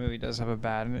every horror movie does have a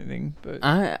bad ending, but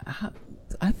I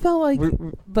I felt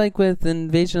like with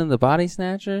Invasion of the Body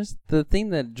Snatchers, the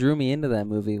thing that drew me into that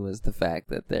movie was the fact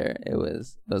that it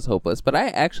was hopeless. But I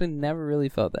actually never really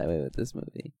felt that way with this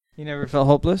movie. You never felt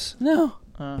hopeless? No.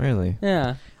 Really?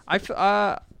 Yeah. I feel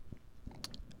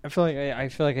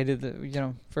like I did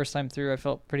the first time through. I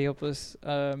felt pretty hopeless,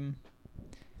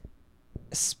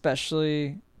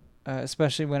 especially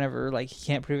whenever like he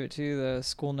can't prove it to the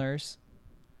school nurse.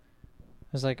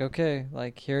 I was like, okay,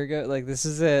 like here we go, like this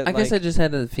is it. I guess I just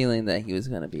had the feeling that he was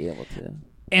gonna be able to.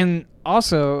 And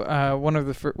also, one of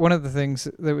the things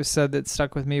that was said that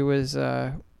stuck with me was,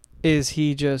 is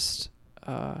he just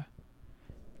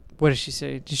what did she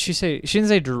say? She didn't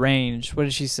say deranged. What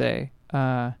did she say?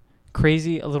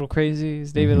 Crazy, a little crazy.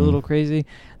 Is David a little crazy?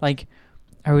 Like,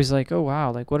 I was like, oh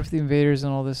wow, like what if the invaders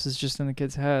and all this is just in the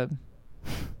kid's head?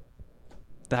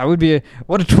 That would be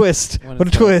what a twist. What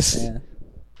a twist. Yeah.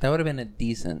 That would have been a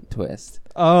decent twist.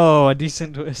 Oh, a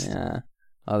decent twist. Yeah.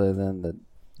 Other than the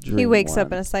dream He wakes one.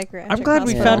 up in a psychiatric I'm glad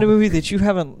we hospital. found a movie that you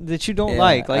don't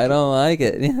like. Like I don't like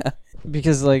it. Yeah.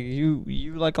 Because like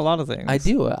you like a lot of things. I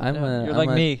do. You're like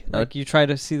me. Like you try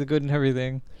to see the good in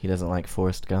everything. He doesn't like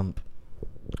Forrest Gump.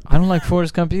 I don't like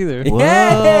Forrest Gump either. Whoa,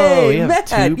 Yay, we have Matt,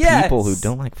 two yes. people who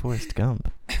don't like Forrest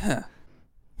Gump.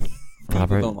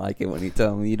 People don't like it when you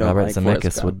tell them you don't Robert like Forrest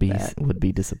Zemeckis Gump, would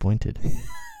be disappointed.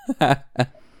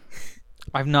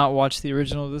 I've not watched the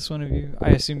original of this one of you. I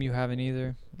assume you haven't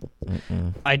either.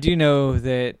 Mm-mm. I do know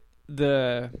that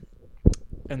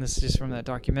and this is just from that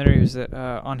documentary, was that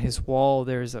on his wall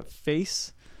there's a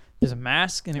face, there's a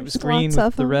mask, and it was There's green lots with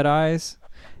of the them. red eyes.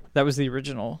 That was the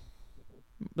original.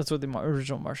 That's what the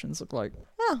original Martians look like.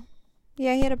 Oh,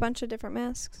 yeah, he had a bunch of different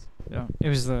masks. Yeah, it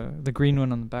was the green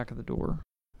one on the back of the door,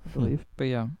 I believe. But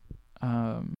yeah,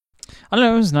 I don't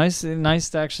know. It was nice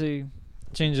to actually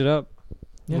change it up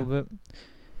a little bit.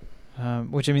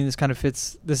 Which I mean, this kind of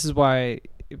fits. This is why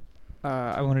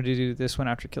I wanted to do this one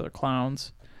after Killer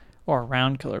Clowns, or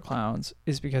around Killer Clowns,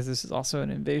 is because this is also an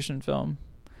invasion film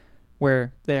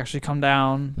where they actually come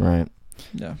down. Right.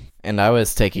 Yeah. And I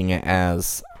was taking it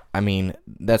as, I mean,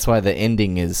 that's why the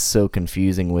ending is so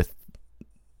confusing with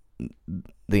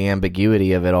the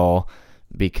ambiguity of it all,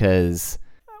 because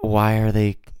were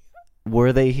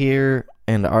they here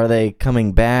and are they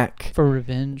coming back For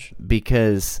revenge.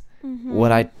 Because Mm-hmm.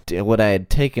 what I had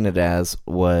taken it as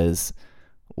was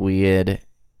we had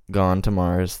gone to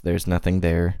Mars, there's nothing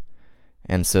there,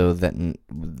 and so that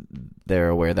they're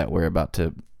aware that we're about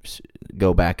to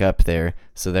go back up there,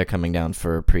 so they're coming down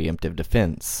for preemptive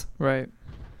defense. Right.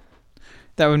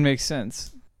 That would make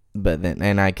sense. But then,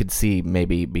 and I could see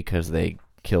maybe because they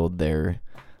killed their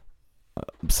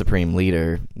supreme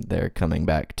leader, they're coming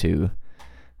back to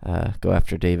go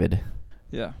after David.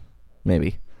 Yeah.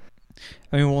 Maybe.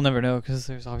 I mean, we'll never know because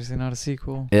there's obviously not a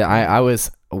sequel. Yeah, I was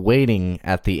waiting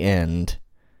at the end.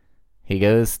 He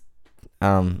goes,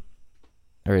 or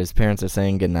his parents are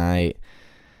saying goodnight,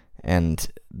 and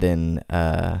then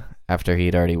after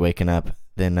he'd already waken up,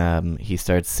 then he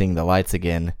starts seeing the lights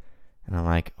again, and I'm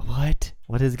like, what?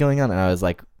 What is going on? And I was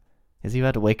like, is he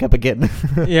about to wake up again?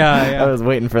 Yeah. I was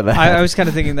waiting for that. I was kind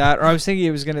of thinking that, or I was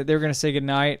thinking they were gonna say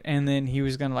goodnight, and then he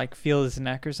was gonna like feel his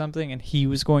neck or something, and he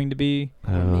was going to be.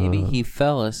 Or maybe he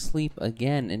fell asleep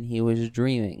again and he was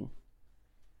dreaming.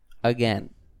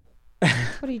 Again.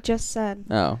 What he just said.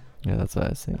 Oh. Yeah, that's what I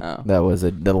was saying. Oh. That was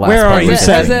the last Where part are you, was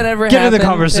Seth? Has that ever Get into happened the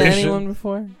conversation. to anyone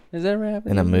before? Has that ever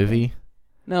happened? in a movie?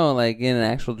 No, like in an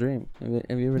actual dream.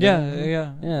 Have you ever done that?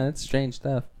 Yeah. Yeah, that's strange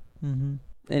stuff. Mm-hmm.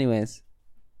 Anyways.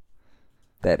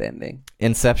 That ending.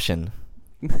 Inception.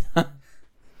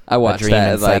 I watched dream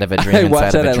that inside like, of a dream I inside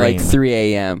watched of that a at like dream. 3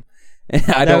 a.m. I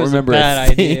That don't was a remember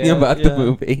bad a thing idea, about yeah. the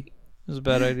movie. It was a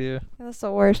bad idea. That's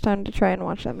the worst time to try and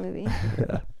watch that movie.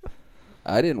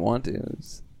 I didn't want to. It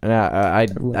was- I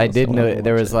Everyone else did wanted know to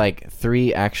there watch was it. like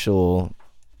 3 actual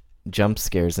jump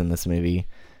scares in this movie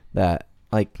that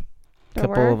like a There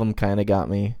couple were? of them kind of got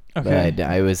me. Okay. But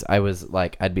I was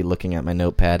like, I'd be looking at my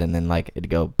notepad and then like it'd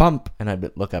go bump and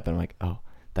I'd look up and I'm like, oh,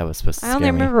 that was supposed to I scare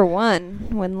only me. remember one,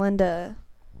 when Linda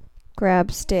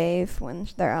grabs Dave when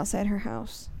they're outside her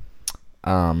house.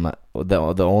 The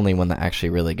only one that actually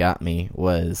really got me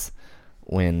was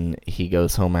when he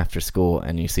goes home after school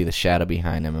and you see the shadow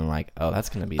behind him and I'm like, oh, that's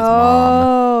gonna be his mom.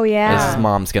 Oh, yeah. His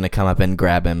mom's gonna come up and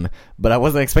grab him, but I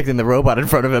wasn't expecting the robot in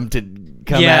front of him to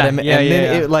come Yeah, at him. yeah, and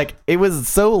then yeah. it was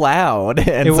so loud,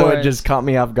 and It so it was. just caught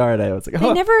me off guard. I was like, They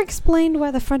oh. never explained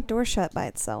why the front door shut by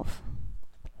itself.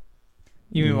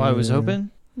 You mean why it was Yeah.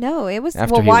 open? No, it was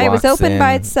After he why it was walks open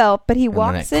by in, itself, but he and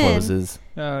walks then it in closes.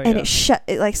 Oh, and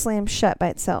it like slams shut by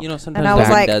itself. You know, sometimes and I was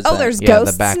that like, does oh, that. there's Yeah,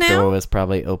 ghosts the back now. door was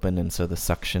probably open, and so the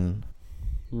suction.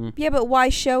 Hmm. Yeah, but why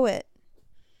show it?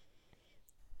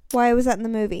 Why was that in the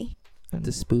movie?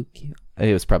 To spook you.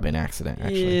 It was probably an accident,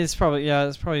 actually. It's probably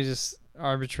just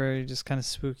arbitrary, just kind of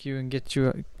spook you and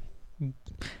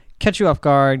catch you off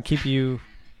guard, keep you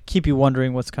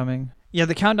wondering what's coming. Yeah,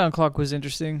 the countdown clock was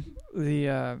interesting. The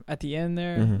at the end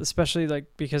there, especially like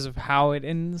because of how it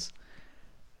ends.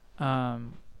 I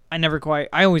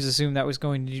always assumed that was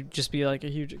going to just be like a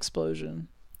huge explosion.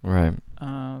 Right.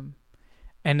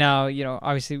 And now,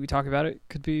 obviously we talk about it,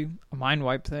 could be a mind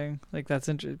wipe thing. Like that's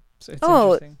interesting.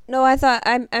 Oh, interesting. no, I thought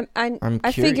I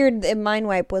curious. figured the mind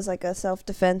wipe was like a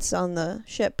self-defense on the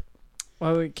ship.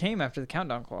 Well, it came after the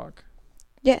countdown clock.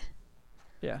 Yeah.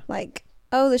 Yeah. Like,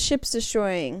 oh, the ship's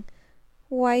destroying.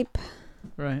 Wipe.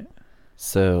 Right.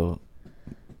 So,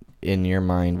 in your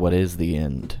mind, what is the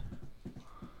end?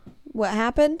 What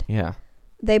happened? Yeah.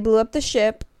 They blew up the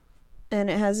ship, and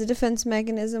it has a defense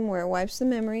mechanism where it wipes the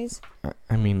memories.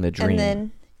 I mean, the dream. And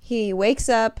then he wakes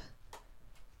up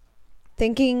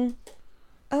thinking,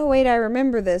 oh, wait, I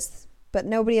remember this, but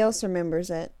nobody else remembers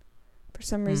it. For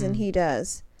some reason, he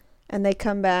does. And they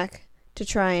come back to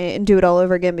try and do it all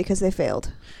over again because they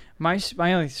failed. My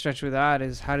only stretch with that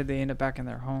is how did they end up back in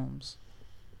their homes?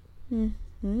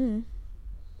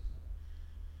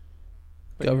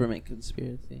 Government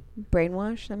conspiracy.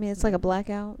 Brainwash. I mean, it's like a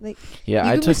blackout. I you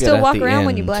took can still it at walk the around end.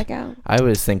 when you black out. I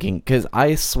was thinking, because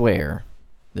I swear,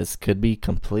 this could be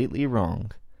completely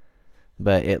wrong,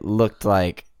 but it looked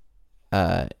like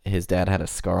his dad had a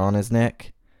scar on his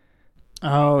neck.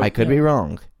 Oh, I could be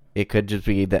wrong. It could just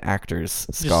be the actor's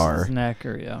scar. Just his neck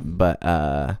or But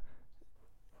I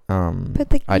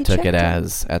took it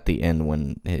as at the end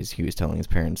when he was telling his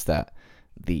parents that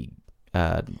the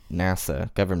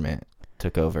NASA government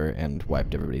took over and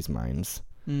wiped everybody's minds,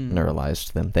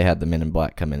 neuralized them. They had the Men in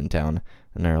Black come in town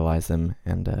and neuralize them.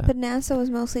 And but NASA was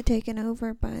mostly taken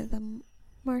over by the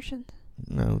Martians.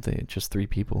 No, they just 3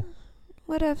 people.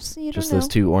 What else? You Just don't know. those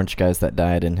 2 orange guys that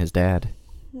died and his dad.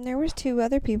 There was 2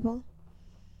 other people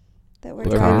that were The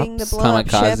driving the cops? blow-up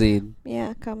ship. Kamikaze.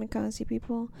 Yeah, kamikaze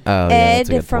people. Oh, yeah, that's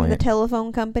a Ed good from the point.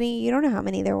 telephone company. You don't know how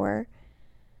many there were.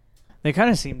 They kind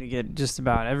of seem to get just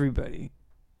about everybody.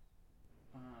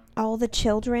 All the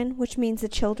children, which means the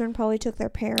children probably took their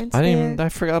parents I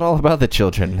forgot all about the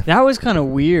children. That was kind of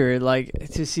weird, like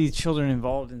to see children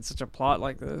involved in such a plot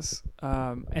like this,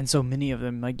 and so many of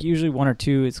them. Like usually 1 or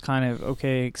 2, it's kind of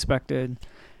okay, expected.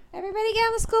 Everybody get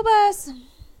on the school bus.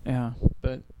 Yeah,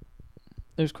 but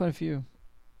there's quite a few.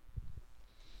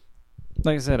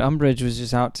 Like I said, Umbridge was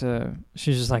just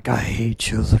she's just like, I hate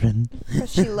children. But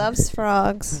she loves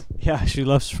frogs. Yeah, she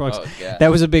loves frogs. Oh, yeah.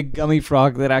 That was a big gummy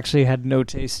frog that actually had no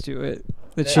taste to it.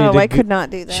 That she Oh, had I to could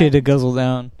not do that. She had to guzzle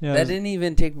down. Yeah, That didn't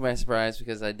even take me by surprise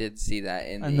because I did see that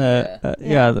in and the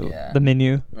the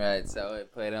menu. right. So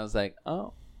it played. And I was like,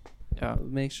 oh, Yeah, I'll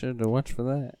make sure to watch for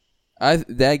that.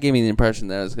 That gave me the impression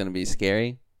that it was going to be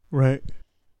scary. right.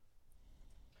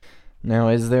 Now,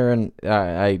 is there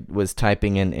I was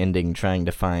typing in ending trying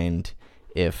to find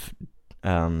if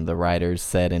the writers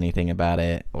said anything about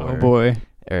it, or, Oh boy.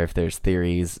 or if there's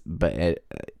theories, but it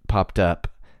popped up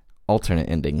alternate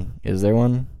ending. Is there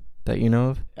one that you know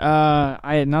of?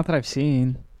 Not that I've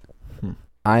seen.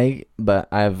 I've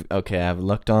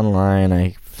looked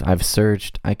online. I've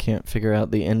searched. I can't figure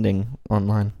out the ending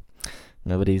online.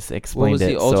 Nobody's explained was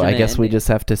the it, so I alternate guess we ending? just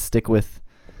have to stick with.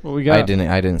 What we got? I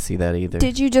didn't see that either.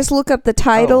 Did you just look up the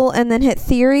title and then hit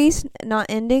theories, not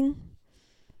ending?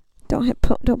 Don't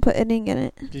put ending in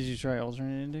it. Did you try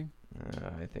alternate ending?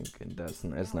 I think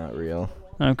it's not real.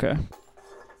 Okay.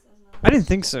 I didn't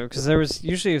think so, because there was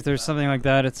usually if there's something like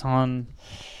that, it's on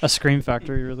a Scream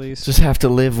Factory release. Just have to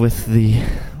live with the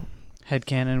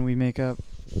Headcanon we make up.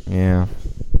 Yeah.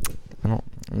 I'm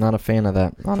not a fan of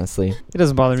that, honestly. It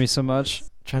doesn't bother me so much.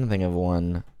 Trying to think of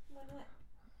one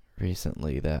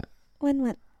recently that Where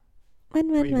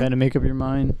you had to make up your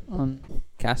mind on.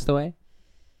 Castaway?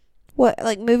 What,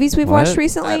 like movies we've What? watched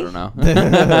recently? I don't know.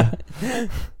 Are you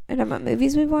talking about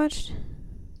movies we've watched?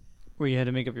 Where you had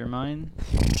to make up your mind.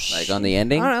 Like on the I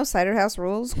ending? don't know. Cider House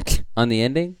Rules. On the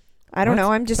ending? I don't What?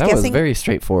 know. I'm just that was guessing. very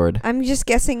straightforward. I'm just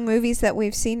guessing movies that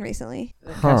we've seen recently.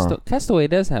 Huh. Castaway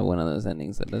does have one of those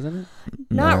endings, doesn't it?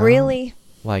 Not No. really.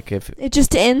 Like if It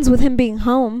just ends with him being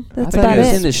home. That's I thought about he was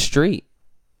it. in the street.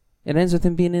 It ends with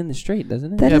him being in the street,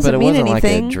 doesn't it? That yeah, but doesn't it mean wasn't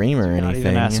anything. like a dream or Not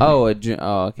even anything. asking.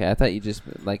 Okay. I thought you just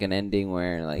like an ending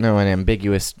where like No, an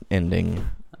ambiguous ending.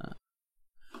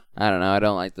 I don't know. I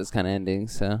don't like those kind of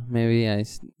endings, so maybe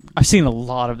I've seen a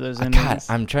lot of those endings. God,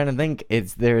 I'm trying to think.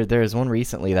 There's one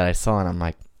recently that I saw and I'm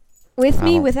like, With I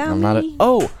me, don't- without I'm me.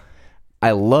 not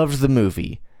I loved the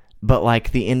movie, but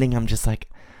like the ending, I'm just like,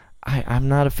 I'm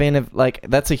not a fan of, like,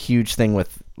 that's a huge thing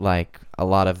with like a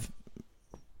lot of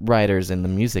writers in the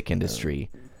music industry.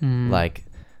 Like,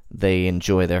 they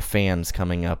enjoy their fans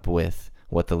coming up with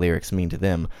what the lyrics mean to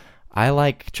them. I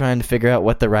like trying to figure out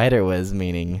what the writer was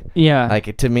meaning. Yeah.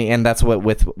 Like, to me, and that's what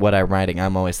with what I'm writing,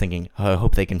 I'm always thinking, oh, I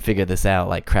hope they can figure this out,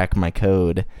 like crack my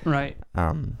code. Right.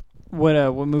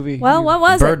 What movie? Well, what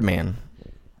was Birdman.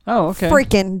 Oh, okay.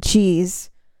 Freaking jeez.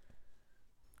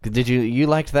 Did you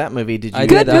liked that movie? Did you? I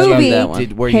Good did. I movie. loved that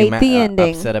one. Were Hate you the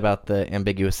ending. upset about the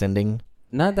ambiguous ending?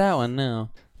 Not that one, no.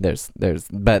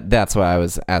 But that's why I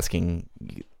was asking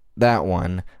that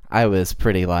one. I was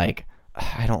pretty like,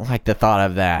 I don't like the thought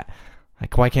of that.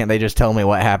 Like, why can't they just tell me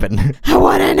what happened? I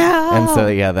want to know. And so,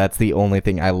 yeah, that's the only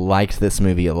thing. I liked this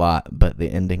movie a lot, but the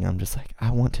ending, I'm just like,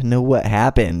 I want to know what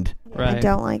happened. Right. I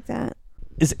don't like that.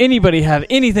 Does anybody have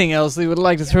anything else they would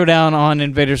like to throw down on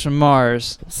Invaders from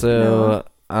Mars? So,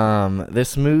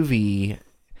 this movie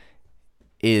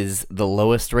is the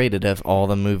lowest rated of all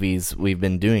the movies we've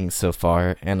been doing so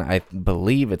far, and I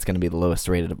believe it's going to be the lowest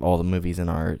rated of all the movies in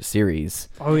our series.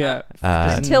 Oh, yeah.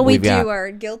 Until we we've do got-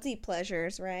 our guilty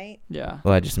pleasures, right? Yeah.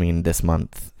 Well, I just mean this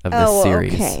month of this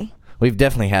series. Okay. We've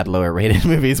definitely had lower rated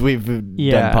movies we've done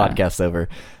podcasts over.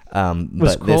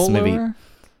 Was But this Kroll movie, lower?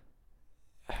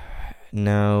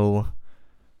 no,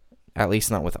 at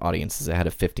least not with audiences. It had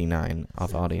a 59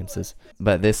 of audiences.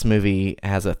 But this movie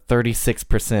has a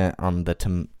 36% on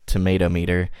the tomato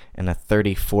meter and a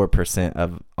 34%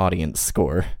 of audience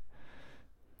score.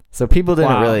 So people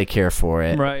didn't really care for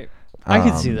it. Right. I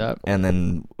can see that. And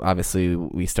then obviously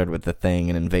we started with The Thing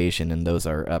and Invasion, and those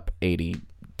are up 80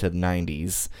 to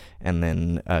 90s. And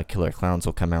then Killer Clowns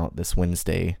will come out this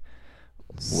Wednesday,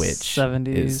 which 70s.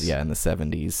 is in the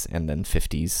 70s, and then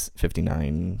 50s,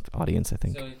 59 audience, I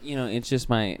think. So, it's just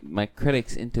my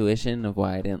critics' intuition of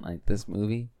why I didn't like this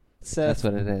movie. That's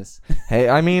what it is. Hey,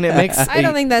 I mean, it makes. I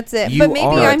don't think that's it. You But maybe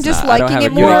are- I'm just I don't liking have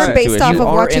it a more good based off intuition. of you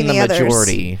are watching in the the others.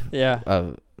 majority Yeah.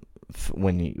 of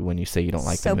when you say you don't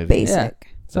like So the movie. basic.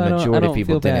 Yeah. So I The don't- I majority of don't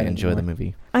people feel bad didn't enjoy the anymore.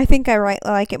 movie. I think I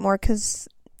like it more because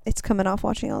it's coming off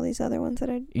watching all these other ones that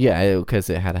I. Yeah, because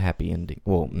it had a happy ending.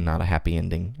 Well, not a happy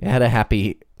ending. It had a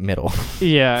happy middle.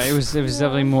 Yeah, it was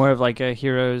definitely more of like a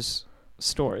hero's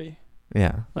story.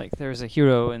 Yeah. Like there was a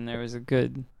hero and there was a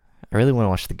good. I really want to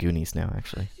watch The Goonies now,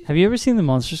 actually. Have you ever seen the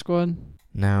Monster Squad?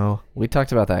 No, we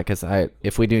talked about that because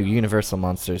if we do Universal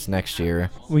Monsters next year,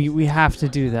 We have to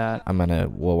do that.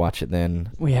 we'll watch it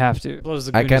then. We have to.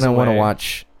 I kind of want to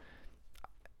watch.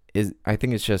 I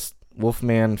think it's just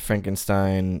Wolfman,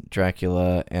 Frankenstein,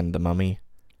 Dracula, and The Mummy.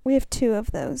 We have 2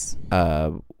 of those.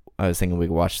 I was thinking we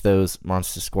could watch those,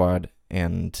 Monster Squad,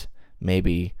 and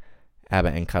maybe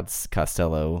Abbott and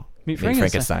Costello Meet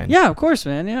Frankenstein. Yeah, of course,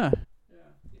 man. Yeah.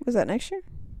 Was that next year?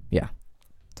 Yeah.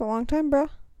 It's a long time, bro.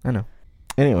 I know.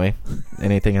 Anyway,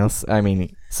 anything else? I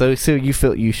mean, so you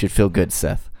should feel good,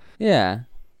 Seth. Yeah.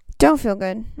 Don't feel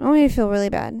good. I want you to feel really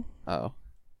bad. Oh.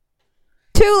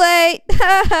 Too late.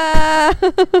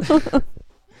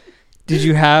 Did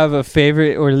you have a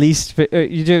favorite or least?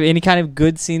 You do have any kind of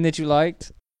good scene that you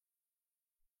liked?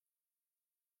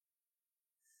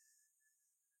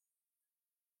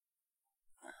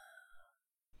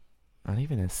 Not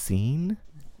even a scene?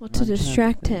 Well, to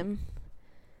distract him,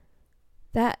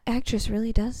 that actress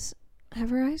really does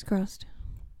have her eyes crossed.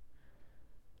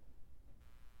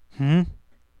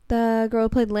 The girl who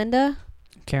played Linda,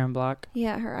 Karen Block.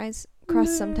 yeah, her eyes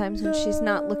crossed sometimes when she's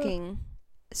not looking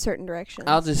certain directions.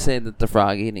 I'll just say that the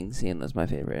frog eating scene was my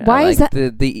favorite. Why I is liked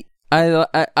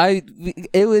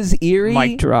it was eerie.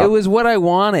 Mic drop. It was what I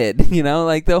wanted,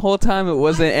 like the whole time it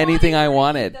wasn't anything I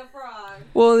wanted.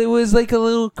 Well, it was like a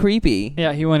little creepy.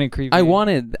 Yeah, he wanted creepy.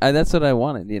 That's what I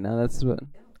wanted, that's what.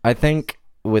 I think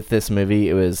with this movie,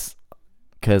 it was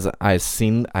because I had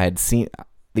seen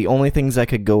the only things I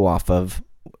could go off of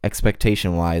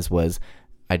expectation wise was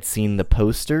I'd seen the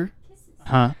poster.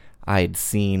 Huh? I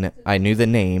knew the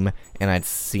name, and I'd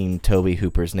seen Toby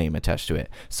Hooper's name attached to it.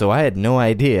 So I had no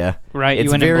idea. Right. It's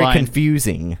you went in very blind.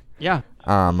 confusing. Yeah.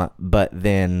 But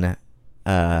then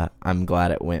I'm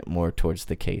glad it went more towards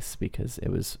the case because it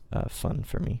was fun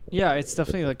for me. Yeah, it's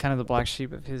definitely like kind of the black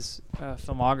sheep of his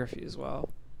filmography as well.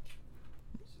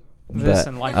 This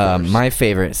and Life Force. My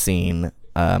favorite scene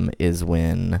is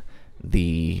when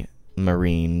the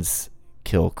Marines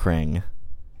kill Krang.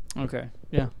 Okay.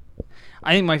 Yeah.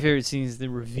 I think my favorite scene is the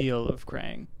reveal of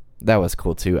Krang. That was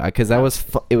cool too, because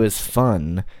it was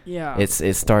fun. Yeah. It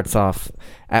starts off.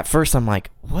 At first, I'm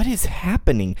like, "What is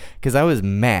happening?" Because I was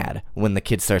mad when the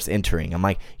kid starts entering. I'm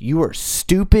like, "You are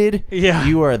stupid. Yeah.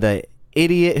 You are the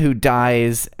idiot who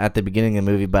dies at the beginning of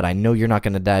the movie." But I know you're not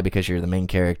going to die because you're the main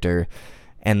character.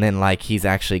 And then, like, he's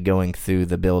actually going through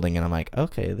the building, and I'm like,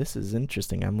 okay, this is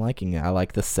interesting. I'm liking it. I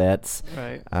like the sets,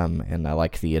 Right. and I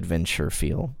like the adventure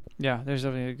feel. Yeah, there's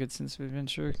definitely a good sense of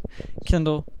adventure.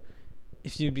 Kendall,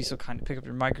 if you'd be so kind to pick up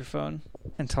your microphone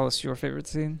and tell us your favorite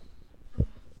scene.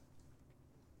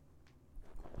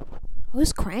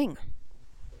 Who's Krang?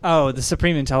 Oh, the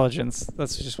Supreme Intelligence.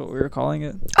 That's just what we were calling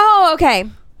it. Oh, okay.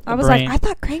 I was brain. like, I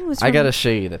thought Krang was from I gotta show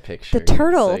you the picture. the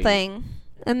turtle So you- thing.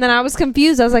 And then I was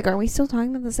confused. I was like, are we still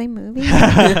talking about the same movie?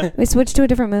 We switched to a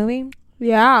different movie?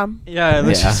 Yeah. Yeah, it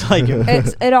looks Yeah. just like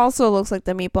it. It also looks like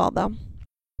the meatball, though.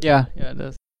 Yeah, it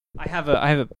does. I have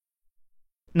a.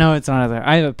 No, it's not there.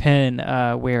 I have a pen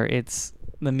where it's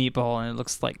the meatball and it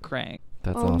looks like Krang.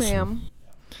 That's oh, awesome. ma'am.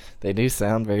 They do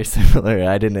sound very similar.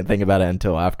 I didn't think about it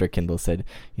until after Kendall said,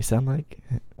 "You sound like."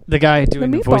 The guy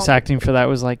doing the meatball. voice acting for that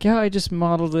was like, yeah, I just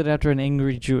modeled it after an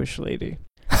angry Jewish lady.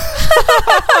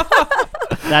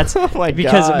 That's Oh my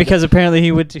because God. because apparently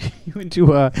he went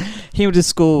to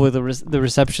school with the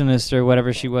receptionist or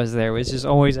whatever she was there, was just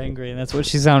always angry, and that's what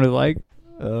she sounded like.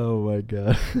 Oh my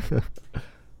God.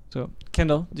 So,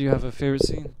 Kendall, do you have a favorite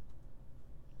scene?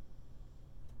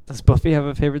 Does Buffy have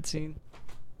a favorite scene?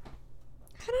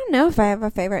 I don't know if I have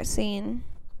a favorite scene.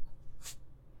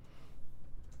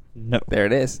 No. There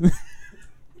it is.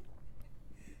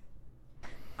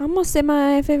 I'm going to say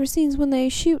my favorite scene is when they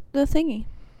shoot the thingy.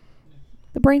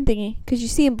 The brain thingy. Because you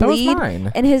see him That was bleed,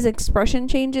 mine. and his expression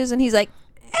changes, and he's like,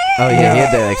 Oh yeah,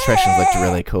 Yeah. the expressions looked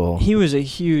really cool. He was a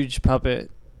huge puppet.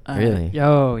 Really?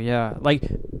 Oh, yeah. Like,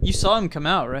 you saw him come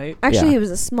out, right? Actually, Yeah. it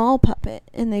was a small puppet,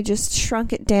 and they just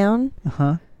shrunk it down,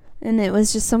 Uh-huh. and it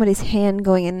was just somebody's hand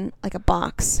going in like a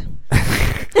box.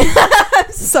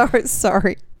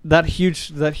 Sorry. That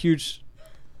huge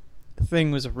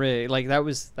thing was a rig. Like, that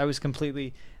was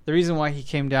completely the reason why he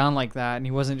came down like that, and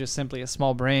he wasn't just simply a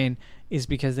small brain, is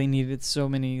because they needed so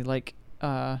many different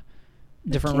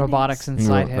Mechanics. robotics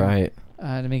inside him Right.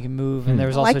 to make him move, Hmm. and there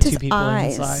was I also liked 2 his people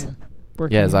eyes. inside.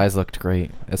 Working. Yeah, his eyes looked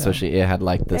great. Especially it had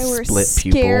like the They were split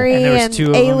pupil. scary And there was and 2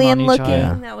 of them on alien each looking. eye.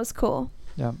 Yeah. That was cool.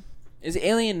 Yeah. Is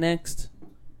Alien next?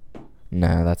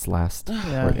 No, that's last.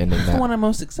 Yeah. We're ending That's the that. one I'm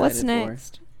most excited What's for.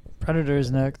 next? Predator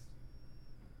is next.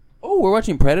 Oh, we're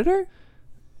watching Predator?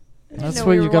 I didn't That's know what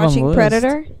we you were got on the watching list.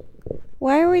 Predator.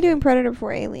 Why are we doing Predator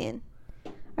before Alien?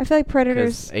 I feel like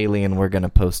Predator's. 'Cause Alien we're gonna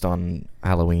post on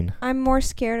Halloween. I'm more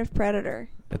scared of Predator.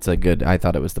 It's a good. I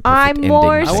thought it was the perfect I'm ending.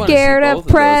 more I wanna see scared both of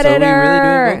those. Are we really doing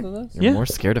Predator. both of those? You're Yeah. more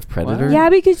scared of Predator. Wow. Yeah,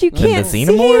 because you Than the can't see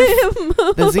xenomorph? him.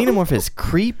 The xenomorph is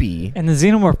creepy. And the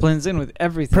xenomorph blends in with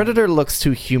everything. Predator looks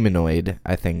too humanoid,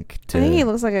 I think. I think he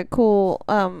looks like a cool,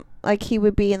 like he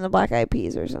would be in the Black Eyed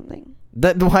Peas or something.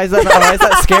 Why is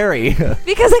that scary?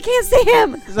 Because I can't see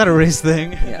him. Is that a race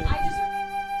thing?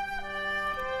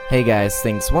 Hey guys,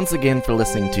 thanks once again for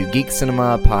listening to Geek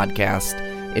Cinema Podcast.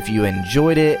 If you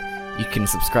enjoyed it, you can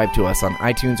subscribe to us on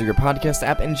iTunes or your podcast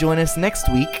app and join us next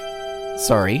week.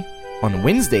 On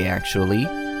Wednesday actually,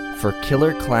 for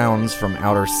Killer Clowns from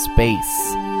Outer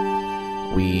Space.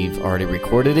 We've already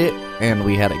recorded it, and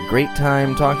we had a great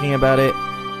time talking about it,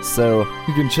 so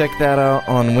you can check that out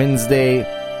on Wednesday.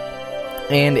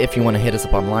 And if you want to hit us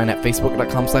up online at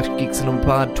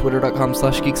facebook.com/geekcinemapod,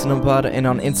 twitter.com/geekcinemapod, and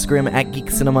on Instagram at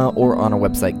geekcinema, or on our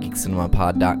website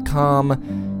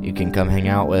geekcinemapod.com. You can come hang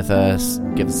out with us,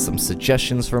 give us some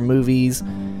suggestions for movies,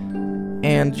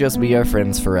 and just be our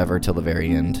friends forever till the very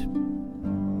end.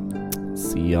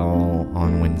 See y'all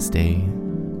on Wednesday.